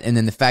 and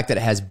then the fact that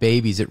it has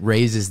babies, it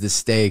raises the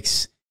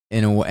stakes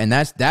in a way. And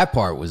that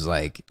part was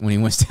like when he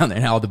went down there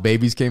and all the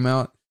babies came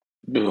out.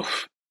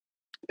 Oof.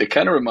 It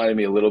kind of reminded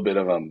me a little bit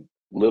of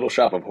Little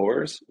Shop of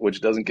Horrors,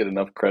 which doesn't get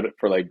enough credit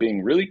for like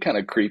being really kind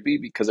of creepy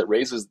because it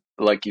raises,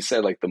 like you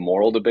said, like the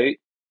moral debate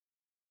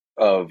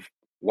of,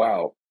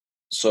 wow,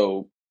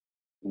 so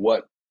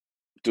what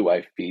do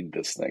I feed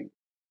this thing?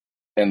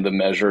 And the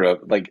measure of,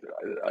 like,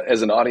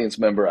 as an audience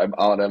member, I'm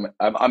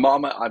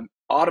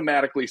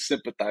automatically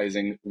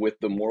sympathizing with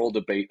the moral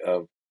debate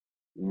of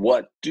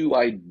what do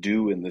I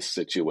do in this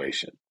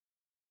situation?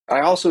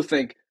 I also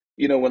think,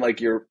 you know, when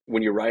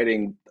you're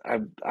writing,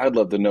 I'd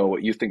love to know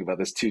what you think about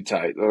this too,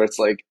 Ty. Or it's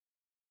like,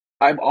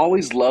 I've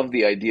always loved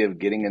the idea of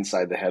getting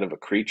inside the head of a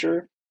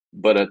creature,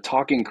 but a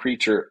talking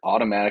creature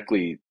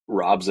automatically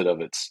robs it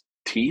of its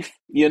teeth,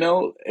 you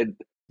know?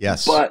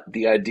 Yes. But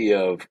the idea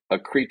of a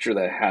creature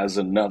that has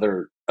an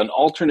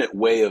alternate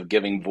way of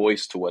giving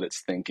voice to what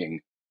it's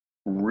thinking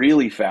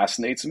really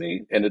fascinates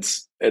me. And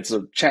it's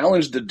a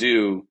challenge to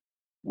do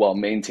while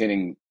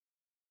maintaining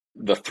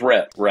the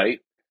threat, right?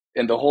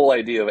 And the whole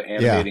idea of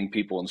animating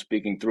people and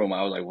speaking through them,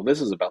 I was like, well,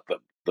 this is about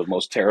the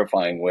most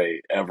terrifying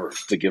way ever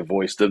to give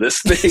voice to this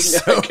thing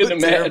So I can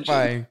imagine.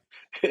 Terrifying.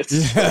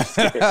 It's so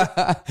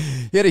scary.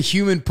 He had a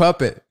human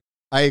puppet.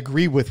 I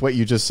agree with what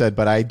you just said,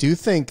 but I do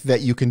think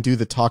that you can do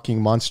the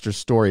talking monster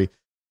story.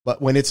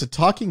 But when it's a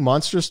talking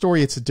monster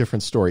story, it's a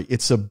different story.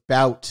 It's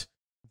about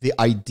the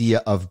idea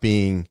of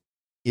being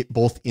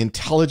both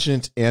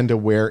intelligent and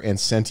aware and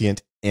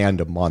sentient and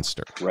a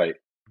monster. Right.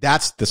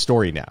 That's the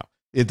story now.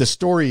 The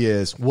story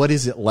is, what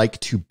is it like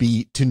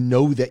to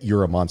know that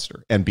you're a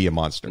monster and be a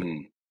monster?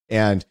 Mm.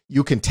 And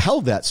you can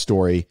tell that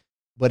story,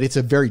 but it's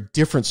a very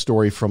different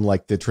story from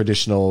like the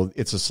traditional,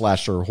 it's a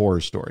slasher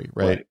horror story,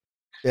 right?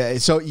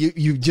 So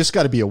you just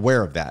got to be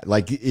aware of that.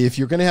 Like if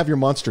you're going to have your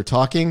monster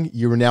talking,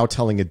 you're now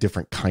telling a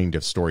different kind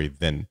of story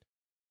than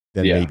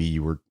maybe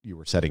you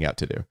were setting out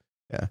to do.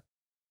 Yeah.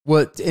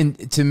 Well,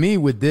 and to me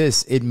with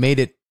this, it made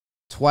it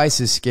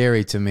twice as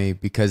scary to me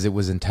because it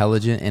was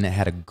intelligent and it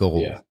had a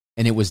goal. Yeah.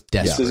 And it was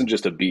desperate. This isn't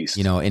just a beast.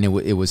 You know, and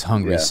it was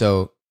hungry. Yeah.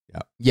 So,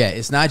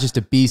 it's not just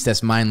a beast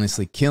that's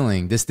mindlessly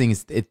killing. This thing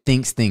it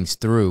thinks things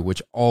through,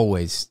 which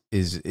always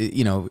is,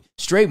 you know,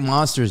 straight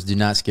monsters do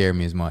not scare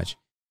me as much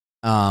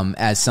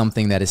as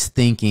something that is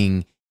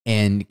thinking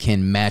and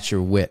can match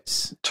your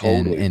wits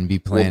and be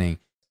planning.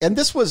 Well, and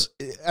this was,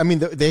 I mean,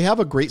 they have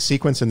a great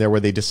sequence in there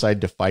where they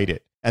decide to fight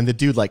it. And the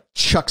dude like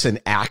chucks an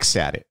axe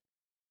at it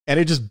and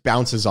it just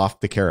bounces off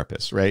the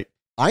carapace, right?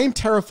 I am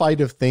terrified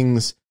of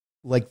things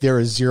like there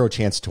is zero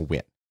chance to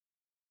win.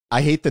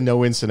 I hate the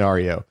no-win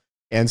scenario.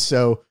 And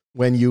so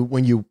when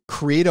you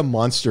create a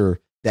monster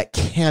that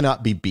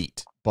cannot be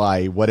beat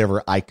by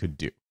whatever I could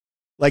do,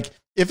 like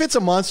if it's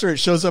a monster, it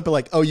shows up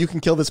like, oh, you can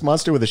kill this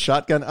monster with a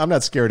shotgun. I'm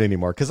not scared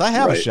anymore because I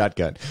have a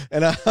shotgun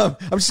and I'm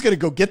just going to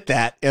go get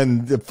that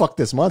and fuck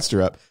this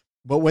monster up.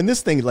 But when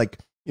this thing, like,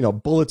 you know,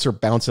 bullets are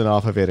bouncing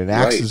off of it and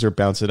axes are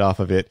bouncing off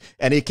of it,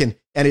 and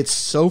it's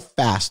so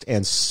fast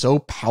and so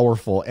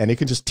powerful and it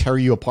can just tear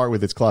you apart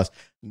with its claws.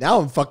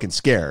 Now I'm fucking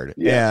scared.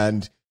 Yeah.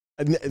 And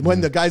when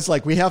the guy's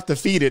like, we have to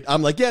feed it,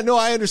 I'm like, yeah, no,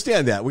 I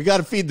understand that. We got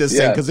to feed this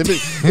thing because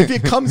if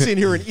it comes in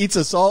here and eats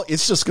us all,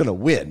 it's just going to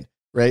win,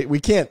 right? We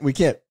can't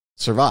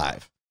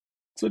survive.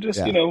 So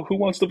just, you know, who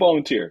wants to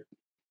volunteer?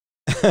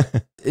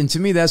 And to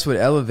me, that's what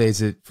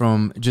elevates it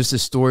from just a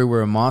story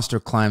where a monster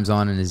climbs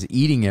on and is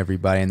eating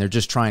everybody and they're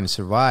just trying to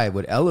survive.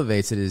 What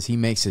elevates it is he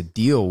makes a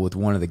deal with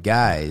one of the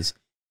guys,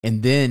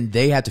 and then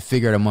they have to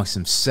figure out amongst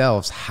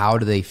themselves, how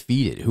do they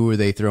feed it? Who are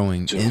they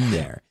throwing in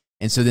there?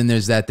 And so then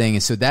there's that thing.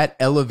 And so that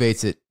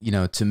elevates it, you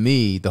know, to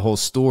me, the whole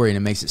story, and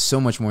it makes it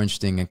so much more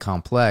interesting and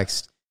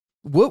complex.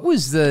 What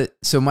was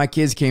so my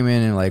kids came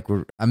in and like,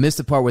 I missed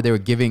the part where they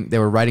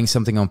were writing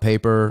something on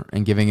paper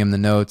and giving him the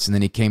notes. And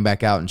then he came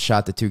back out and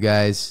shot the two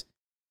guys.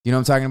 You know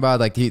what I'm talking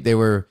about? Like they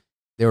were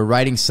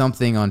writing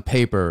something on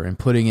paper and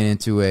putting it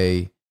into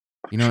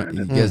you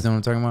guys know what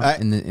I'm talking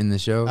about in the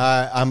show?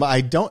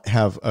 I don't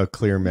have a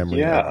clear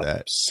memory of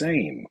that.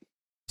 Same.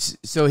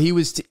 So he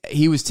was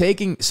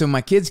taking, so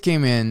my kids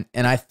came in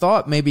and I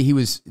thought maybe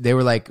they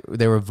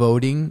were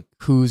voting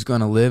who's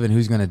going to live and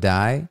who's going to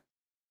die.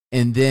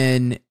 And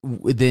then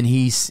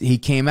he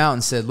came out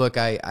and said, look,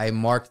 I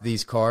marked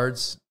these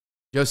cards.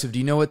 Joseph, do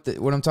you know what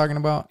I'm talking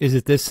about? Is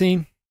it this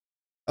scene?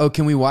 Oh,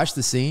 can we watch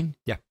the scene?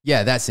 Yeah.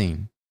 Yeah, that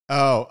scene.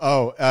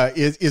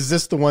 Is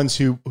this the ones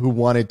who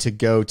wanted to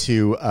go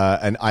to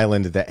an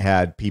island that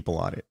had people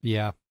on it?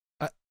 Yeah.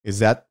 Is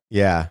that,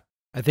 yeah.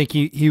 I think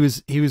he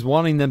was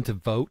wanting them to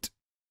vote,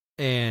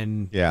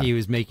 and Yeah. he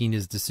was making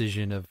his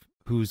decision of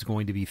who's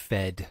going to be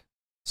fed.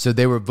 So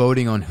they were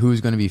voting on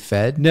who's going to be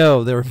fed?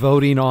 No, they were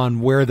voting on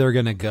where they're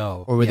going to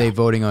go. Or were they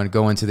voting on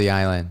going to the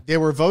island? They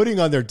were voting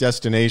on their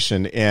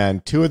destination,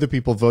 and two of the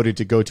people voted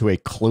to go to a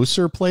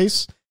closer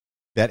place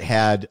that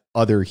had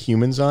other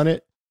humans on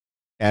it.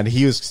 And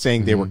he was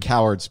saying they were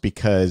cowards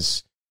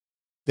because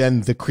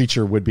then the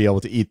creature would be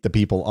able to eat the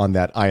people on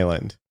that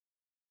island,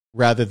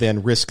 rather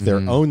than risk their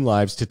own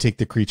lives to take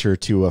the creature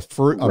to a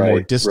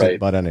more distant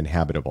but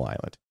uninhabitable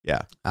island.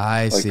 Yeah.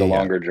 I see. Like the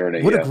longer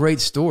journey. What a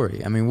great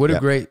story. I mean, what a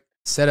great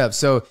setup.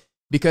 So,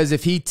 because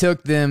if he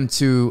took them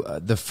to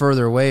the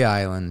further away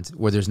island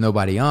where there's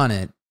nobody on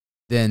it,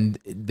 then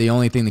the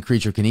only thing the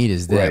creature can eat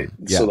is them. Right.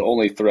 Yeah. So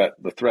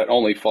the threat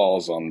only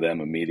falls on them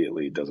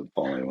immediately. It doesn't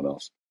fall on anyone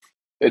else.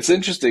 It's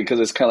interesting because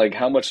it's kind of like,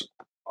 how much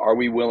are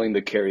we willing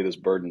to carry this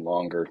burden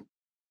longer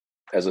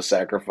as a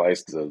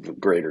sacrifice to the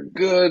greater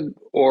good,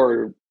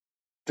 or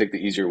take the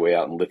easier way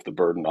out and lift the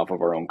burden off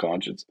of our own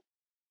conscience?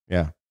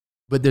 Yeah.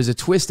 But there's a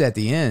twist at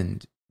the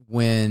end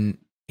when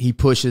he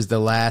pushes the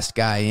last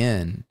guy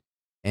in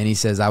and he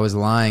says, I was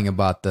lying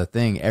about the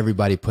thing.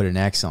 Everybody put an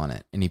X on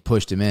it, and he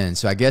pushed him in.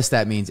 So I guess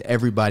that means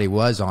everybody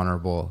was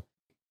honorable,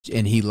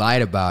 and he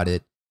lied about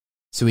it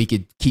so he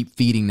could keep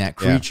feeding that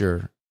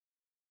creature.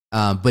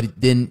 But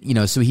then,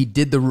 so he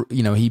did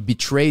he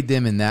betrayed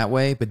them in that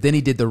way, but then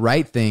he did the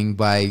right thing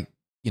by,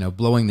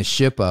 blowing the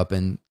ship up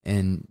and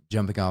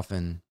jumping off.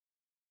 And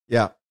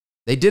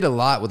they did a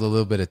lot with a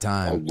little bit of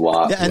time. A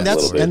lot. And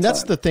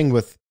that's the thing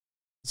with,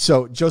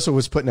 so Joseph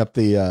was putting up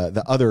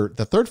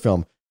the third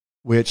film,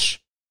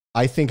 which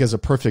I think is a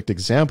perfect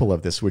example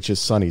of this, which is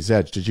Sonny's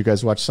Edge. Did you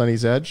guys watch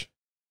Sonny's Edge?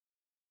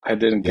 I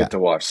didn't get to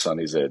watch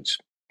Sonny's Edge.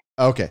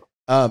 Okay.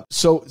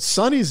 So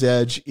Sonny's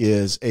Edge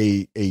is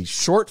a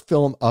short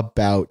film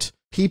about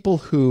people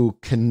who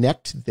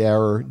connect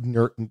their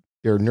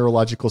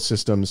neurological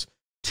systems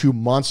to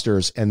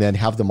monsters and then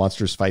have the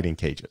monsters fight in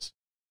cages.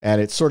 And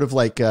it's sort of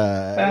like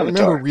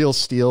remember Real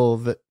Steel?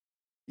 But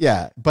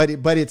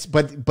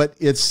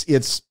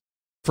it's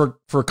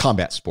for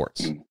combat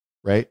sports,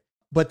 right?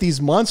 But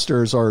these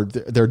monsters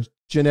they're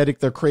genetic.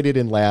 They're created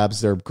in labs.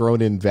 They're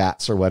grown in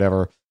vats or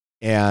whatever.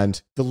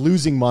 And the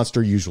losing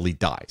monster usually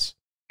dies.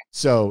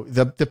 So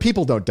the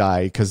people don't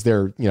die because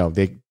they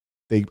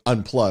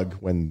unplug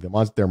when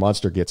their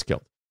monster gets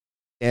killed.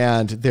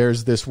 And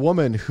there's this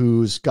woman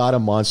who's got a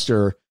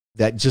monster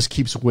that just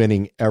keeps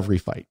winning every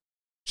fight.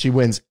 She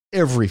wins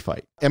every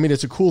fight. I mean,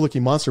 it's a cool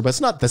looking monster, but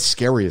it's not the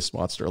scariest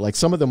monster. Like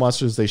some of the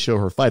monsters they show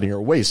her fighting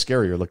are way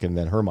scarier looking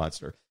than her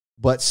monster.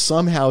 But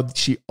somehow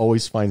she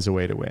always finds a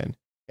way to win.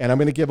 And I'm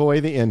going to give away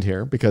the end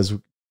here because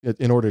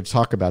in order to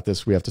talk about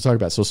this, we have to talk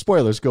about it. So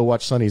spoilers, go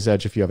watch Sonny's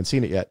Edge if you haven't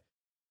seen it yet.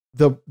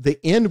 The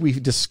end, we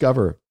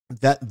discover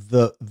that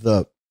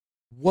the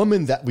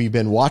woman that we've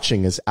been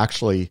watching is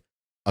actually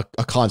a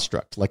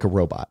construct, like a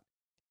robot.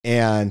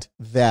 And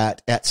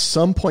that at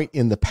some point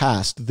in the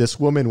past, this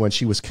woman, when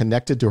she was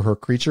connected to her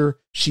creature,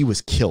 she was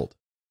killed.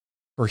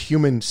 Her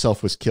human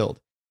self was killed.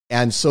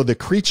 And so the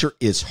creature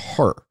is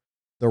her.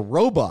 The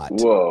robot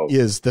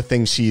is the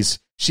thing she's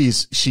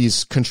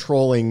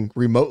controlling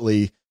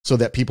remotely so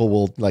that people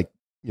will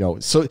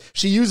so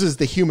she uses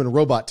the human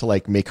robot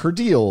to make her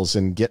deals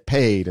and get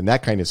paid and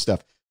that kind of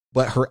stuff.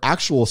 But her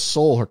actual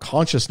soul, her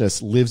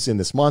consciousness lives in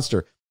this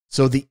monster.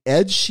 So the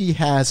edge she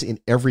has in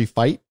every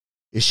fight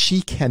is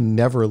she can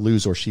never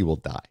lose or she will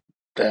die.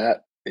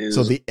 That is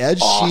so the edge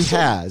awesome. She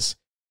has.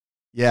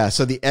 Yeah.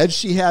 So the edge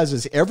she has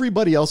is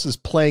everybody else is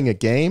playing a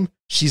game.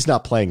 She's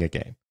not playing a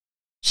game.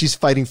 She's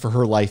fighting for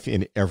her life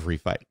in every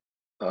fight.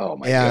 Oh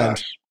my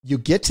gosh. You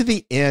get to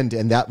the end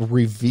and that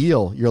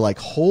reveal, you're like,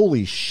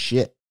 holy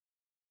shit.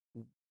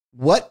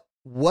 What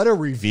a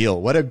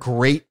reveal. What a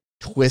great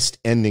twist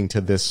ending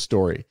to this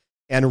story,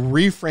 and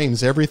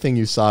reframes everything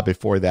you saw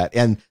before that.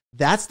 And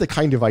that's the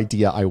kind of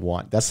idea I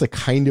want. That's the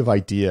kind of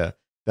idea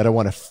that I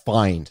want to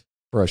find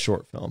for a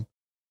short film.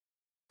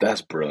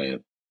 That's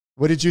brilliant.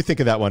 What did you think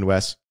of that one,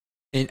 Wes?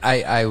 And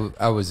I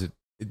was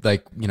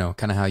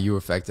kind of how you were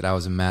affected. I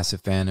was a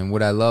massive fan. And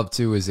what I love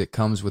too is it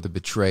comes with a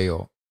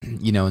betrayal.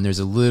 you know, and there's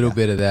a little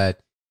bit of that.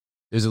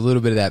 There's a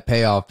little bit of that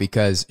payoff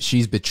because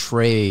she's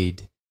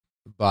betrayed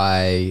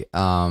by.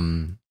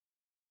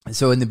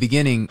 So in the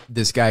beginning,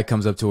 this guy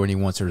comes up to her and he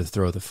wants her to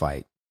throw the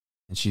fight.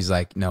 And she's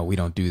like, no, we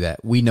don't do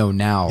that. We know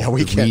now the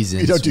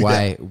reasons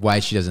why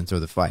she doesn't throw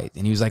the fight.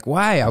 And he was like,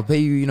 why? I'll pay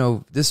you, you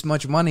know, this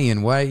much money,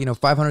 and why, you know,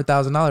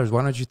 $500,000.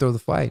 Why don't you throw the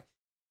fight?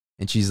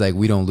 And she's like,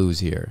 we don't lose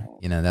here.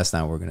 You know, that's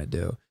not what we're going to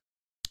do.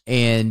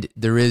 And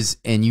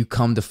and you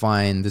come to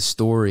find the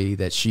story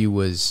that she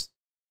was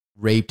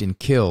raped and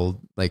killed,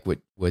 like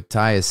what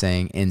Ty is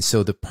saying. And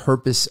so the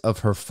purpose of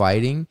her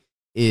fighting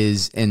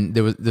is, and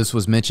this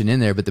was mentioned in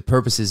there, but the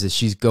purpose is that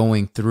she's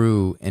going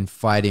through and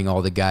fighting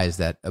all the guys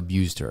that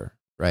abused her,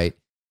 right?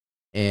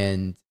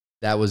 And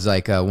that was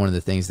like one of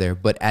the things there.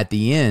 But at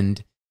the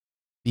end,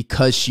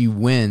 because she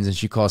wins and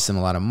she costs him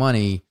a lot of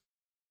money,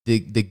 the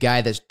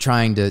guy that's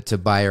trying to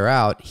buy her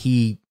out,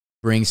 he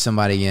brings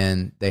somebody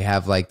in. They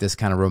have like this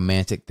kind of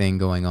romantic thing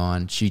going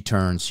on. She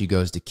turns, she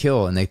goes to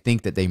kill, and they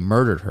think that they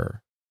murdered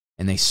her,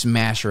 and they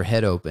smash her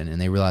head open,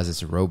 and they realize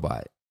it's a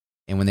robot.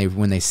 And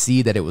when they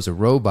see that it was a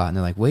robot, and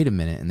they're like, wait a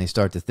minute, and they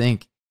start to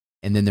think,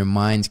 and then their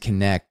minds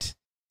connect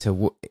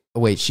to,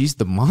 wait, she's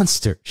the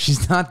monster.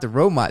 She's not the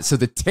robot. So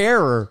the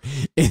terror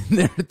in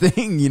their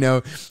thing, you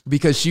know,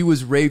 because she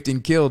was raped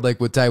and killed, like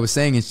what Ty was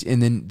saying,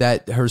 and then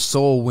that her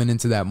soul went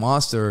into that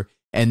monster,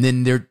 and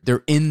then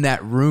they're in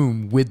that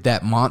room with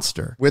that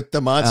monster. With the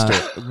monster.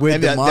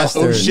 That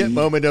oh shit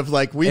moment of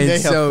like, we may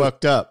have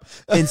fucked up.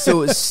 And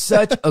so it's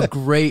such a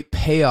great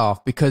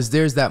payoff, because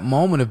there's that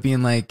moment of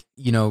being like,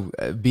 you know,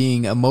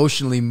 being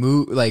emotionally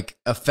like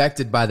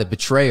affected by the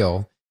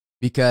betrayal,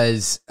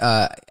 because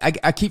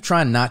I keep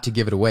trying not to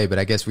give it away, but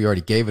I guess we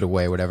already gave it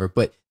away or whatever.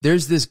 But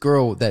there's this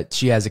girl that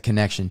she has a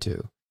connection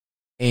to.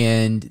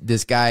 And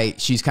this guy,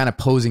 she's kind of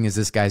posing as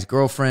this guy's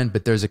girlfriend,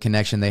 but there's a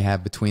connection they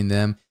have between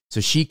them. So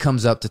she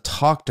comes up to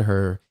talk to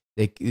her.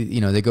 They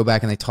go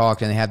back and they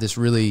talk, and they have this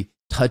really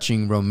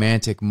touching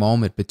romantic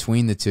moment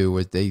between the two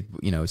where they,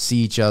 you know, see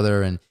each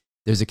other and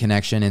there's a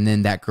connection. And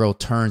then that girl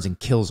turns and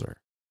kills her.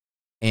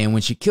 And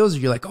when she kills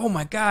her, you're like, oh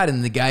my God.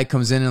 And the guy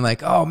comes in and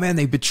like, oh man,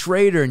 they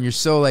betrayed her. And you're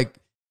so like,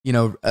 you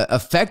know,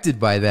 affected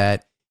by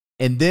that.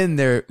 And then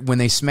when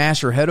they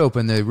smash her head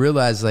open, they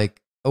realize like,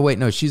 oh wait,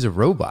 no, she's a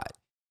robot.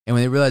 And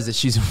when they realize that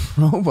she's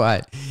a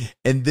robot,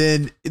 and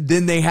then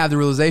they have the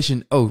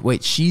realization, oh,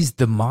 wait, she's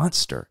the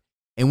monster.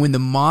 And when the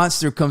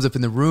monster comes up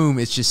in the room,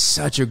 it's just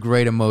such a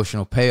great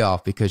emotional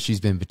payoff because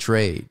she's been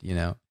betrayed, you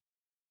know?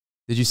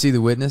 Did you see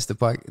The Witness, the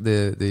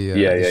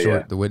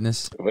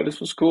Witness? The Witness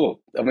was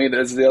cool. I mean,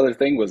 that's the other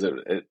thing was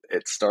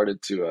it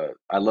started to,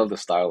 I love the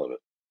style of it.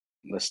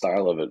 The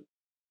style of it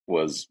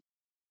was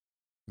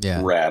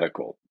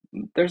radical.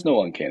 There's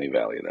no uncanny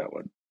valley in that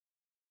one.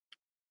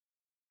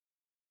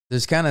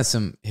 There's kind of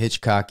some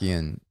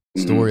Hitchcockian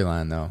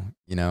storyline, though,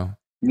 you know?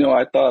 No,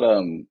 I thought...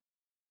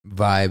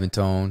 vibe and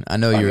tone. I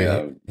know you're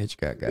a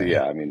Hitchcock guy.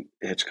 Yeah, I mean,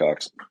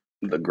 Hitchcock's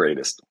the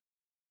greatest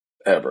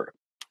ever.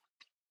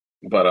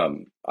 But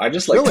I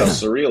just liked how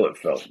surreal it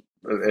felt.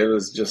 It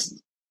was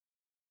just...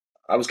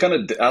 I was kind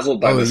of dazzled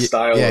by the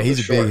style of the he's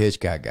a short. big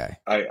Hitchcock guy.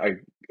 I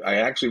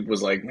actually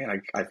was like,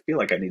 man, I feel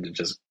like I need to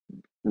just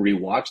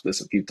rewatch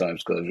this a few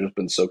times because I've just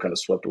been so kind of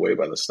swept away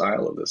by the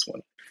style of this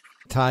one.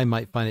 Ty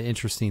might find it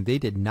interesting. They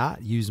did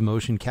not use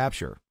motion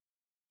capture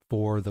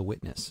for The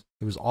Witness.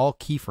 It was all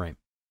keyframe.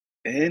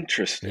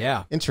 Interesting.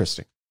 Yeah.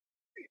 Interesting.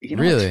 You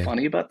know what's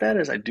funny about that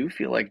is I do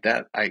feel like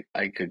that I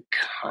could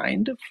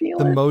kind of feel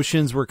the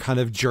motions were kind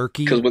of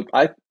jerky. Because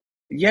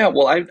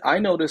I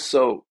noticed.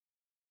 So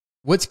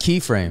what's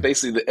keyframe?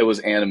 Basically, it was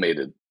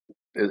animated.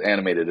 It was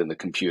animated in the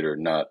computer,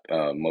 not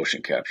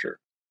motion capture.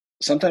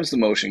 Sometimes the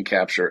motion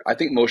capture, I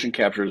think motion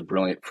capture is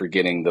brilliant for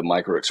getting the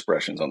micro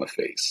expressions on the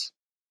face.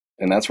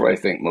 And that's where I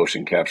think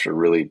motion capture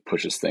really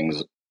pushes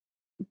things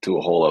to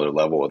a whole other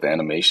level with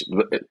animation.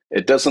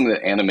 It does something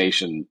that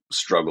animation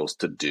struggles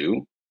to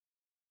do,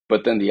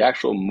 but then the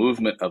actual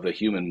movement of the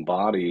human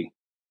body,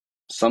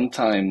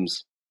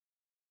 sometimes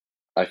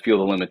I feel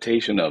the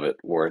limitation of it,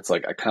 where it's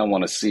like I kind of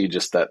want to see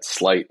just that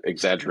slight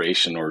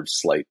exaggeration or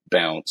slight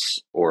bounce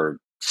or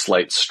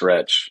slight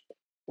stretch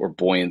or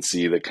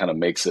buoyancy that kind of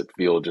makes it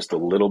feel just a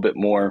little bit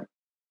more,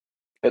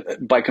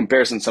 by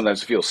comparison,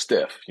 sometimes it feels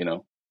stiff, you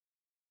know?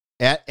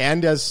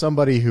 And as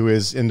somebody who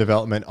is in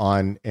development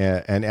on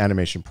an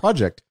animation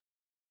project,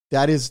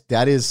 that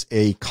is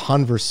a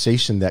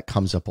conversation that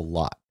comes up a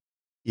lot.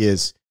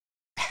 Is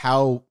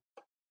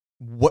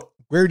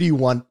where do you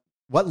want,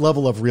 what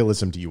level of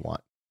realism do you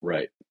want?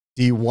 Right.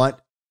 Do you want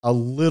a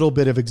little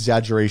bit of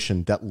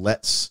exaggeration that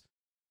lets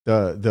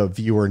the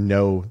viewer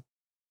know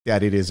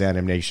that it is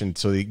animation,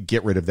 so they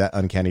get rid of that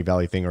uncanny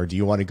valley thing, or do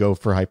you want to go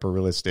for hyper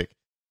realistic?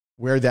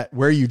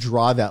 Where you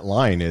draw that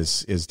line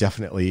is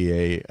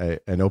definitely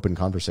an open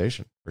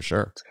conversation for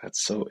sure.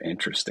 That's so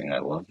interesting. I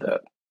love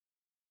that.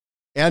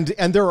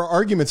 And there are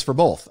arguments for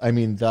both. I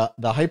mean, the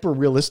hyper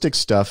realistic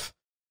stuff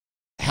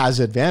has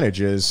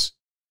advantages,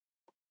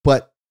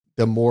 but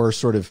the more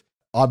sort of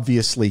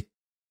obviously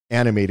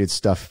animated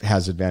stuff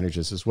has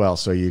advantages as well.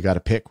 So you got to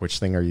pick which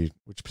thing are you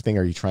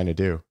trying to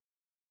do.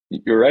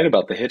 You're right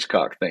about the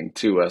Hitchcock thing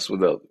too, Wes, with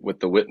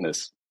the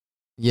witness.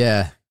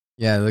 Yeah,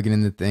 looking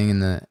in the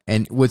thing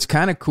and what's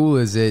kind of cool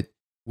is it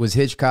was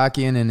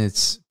Hitchcockian in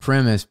its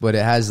premise, but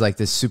it has like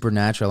this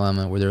supernatural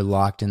element where they're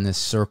locked in this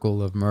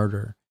circle of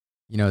murder.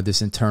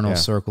 This internal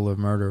circle of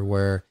murder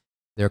where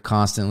they're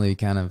constantly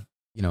kind of,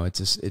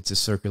 it's a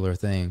circular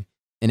thing.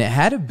 And it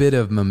had a bit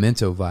of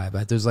Memento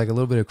vibe. There's like a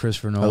little bit of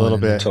Christopher Nolan. A little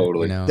bit.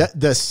 Totally.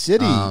 The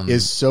city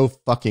is so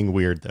fucking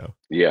weird, though.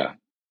 Yeah.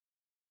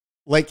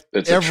 Like,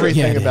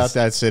 everything about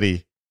that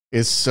city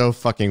is so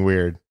fucking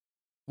weird.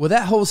 Well,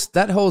 that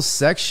whole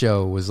sex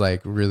show was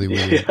like really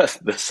weird. Yes,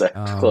 the sex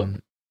club.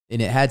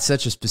 And it had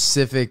such a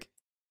specific,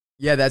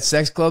 that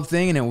sex club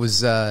thing. And it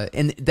was,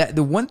 and that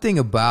the one thing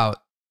about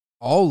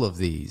all of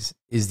these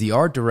is the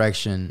art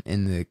direction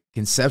and the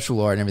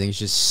conceptual art and everything is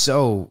just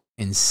so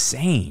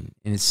insane,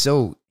 and it's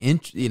so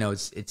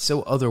it's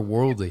so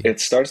otherworldly. It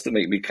starts to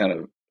make me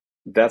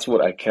that's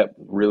what I kept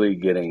really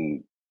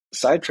getting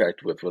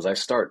sidetracked with. Was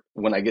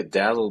when I get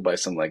dazzled by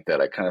something like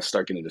that, I kind of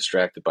start getting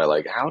distracted by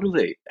like, how do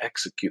they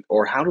execute,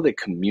 or how do they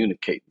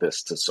communicate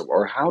this to someone,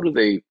 or how do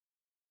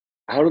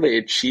they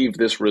achieve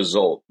this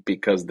result,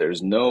 because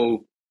there's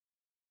no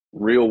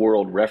real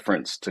world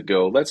reference to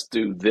go, let's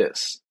do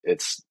this.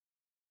 It's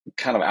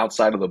kind of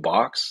outside of the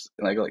box,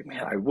 and I go like,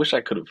 man, I wish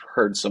I could have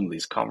heard some of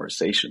these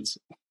conversations.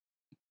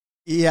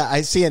 Yeah,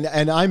 I see, and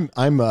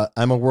I'm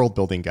a world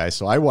building guy,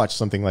 so I watch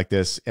something like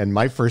this, and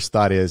my first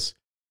thought is,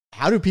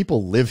 how do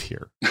people live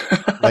here?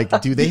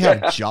 Like, do they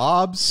have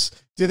jobs?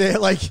 Do they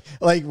like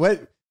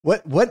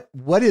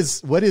what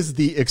is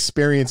the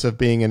experience of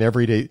being an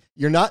everyday?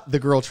 You're not the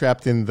girl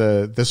trapped in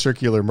the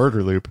circular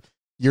murder loop.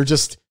 You're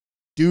just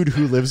dude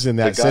who lives in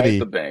that city.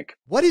 At the bank.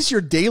 What is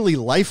your daily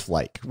life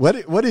like?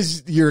 What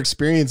is your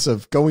experience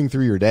of going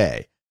through your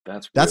day?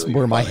 That's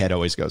where my head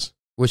always goes.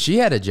 Well, she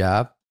had a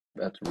job.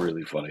 That's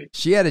really funny.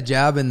 She had a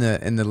job in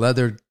the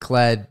leather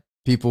clad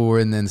people were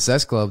in the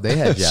sex club. They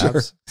had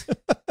jobs.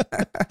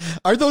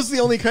 Are those the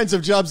only kinds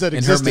of jobs that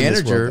exist in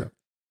this world?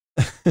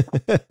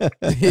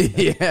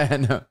 Yeah,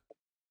 no.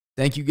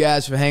 Thank you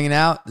guys for hanging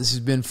out. This has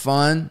been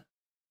fun.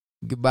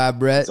 Goodbye,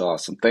 Brett. That's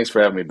awesome. Thanks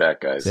for having me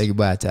back, guys. Say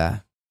goodbye,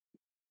 Ty.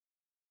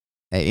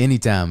 Hey,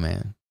 anytime,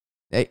 man.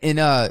 Hey, and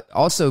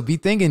also be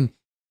thinking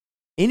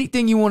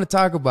anything you want to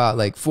talk about,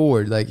 like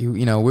forward, like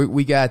we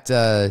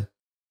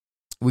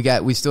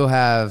still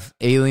have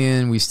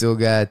Alien, we still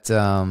got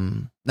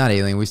not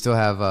Alien, we still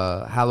have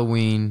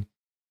Halloween,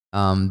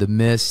 The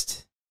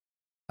Mist,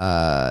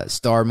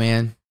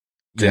 Starman,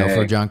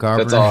 for John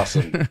Carpenter. That's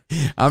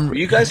awesome.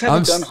 You guys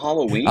haven't done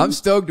Halloween? I'm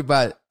stoked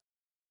about it.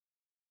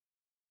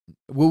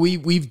 Well,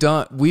 we've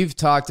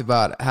talked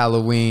about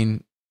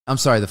Halloween. I'm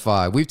sorry, The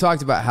Fog. We've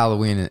talked about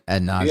Halloween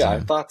ad nauseum. Yeah,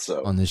 I thought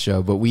so. On the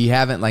show, but we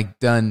haven't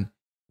done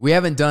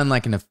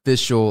like an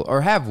official,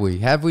 or have we?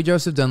 Have we,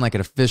 Joseph, done like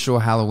an official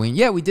Halloween?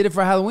 Yeah, we did it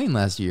for Halloween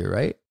last year,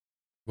 right?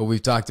 But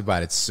we've talked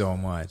about it so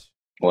much.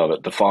 Love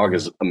it. The Fog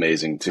is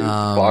amazing too.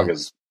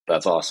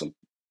 That's awesome.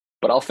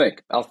 But I'll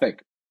think.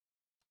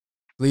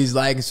 Please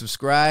like and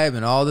subscribe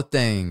and all the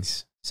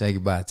things. Say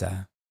goodbye,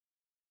 Ty.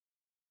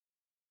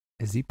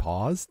 Is he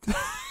paused?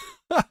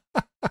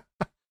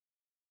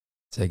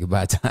 Say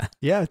goodbye, Ty.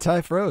 Yeah,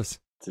 Ty froze.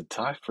 Did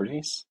Ty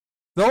freeze?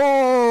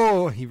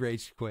 Oh, he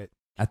rage quit.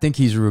 I think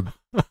he's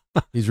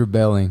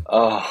rebelling.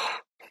 Oh,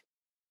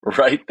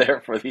 right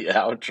there for the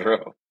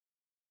outro.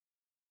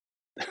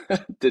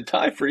 Did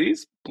Ty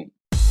freeze?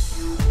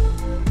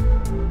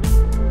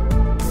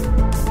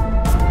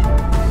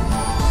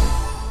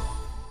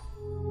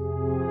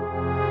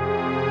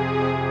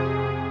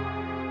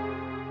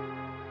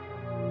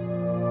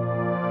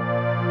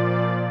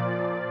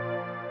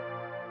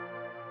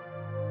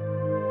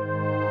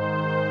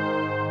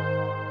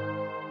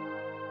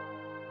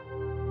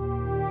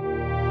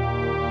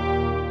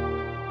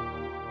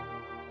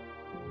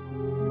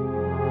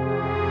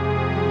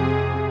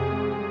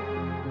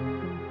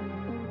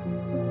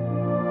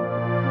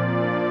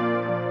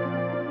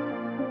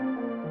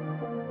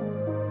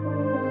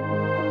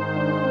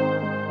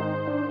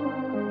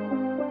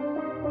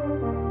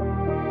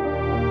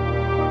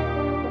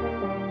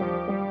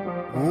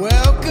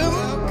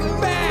 Welcome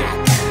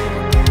back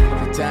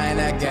to Tying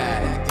That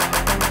Guy.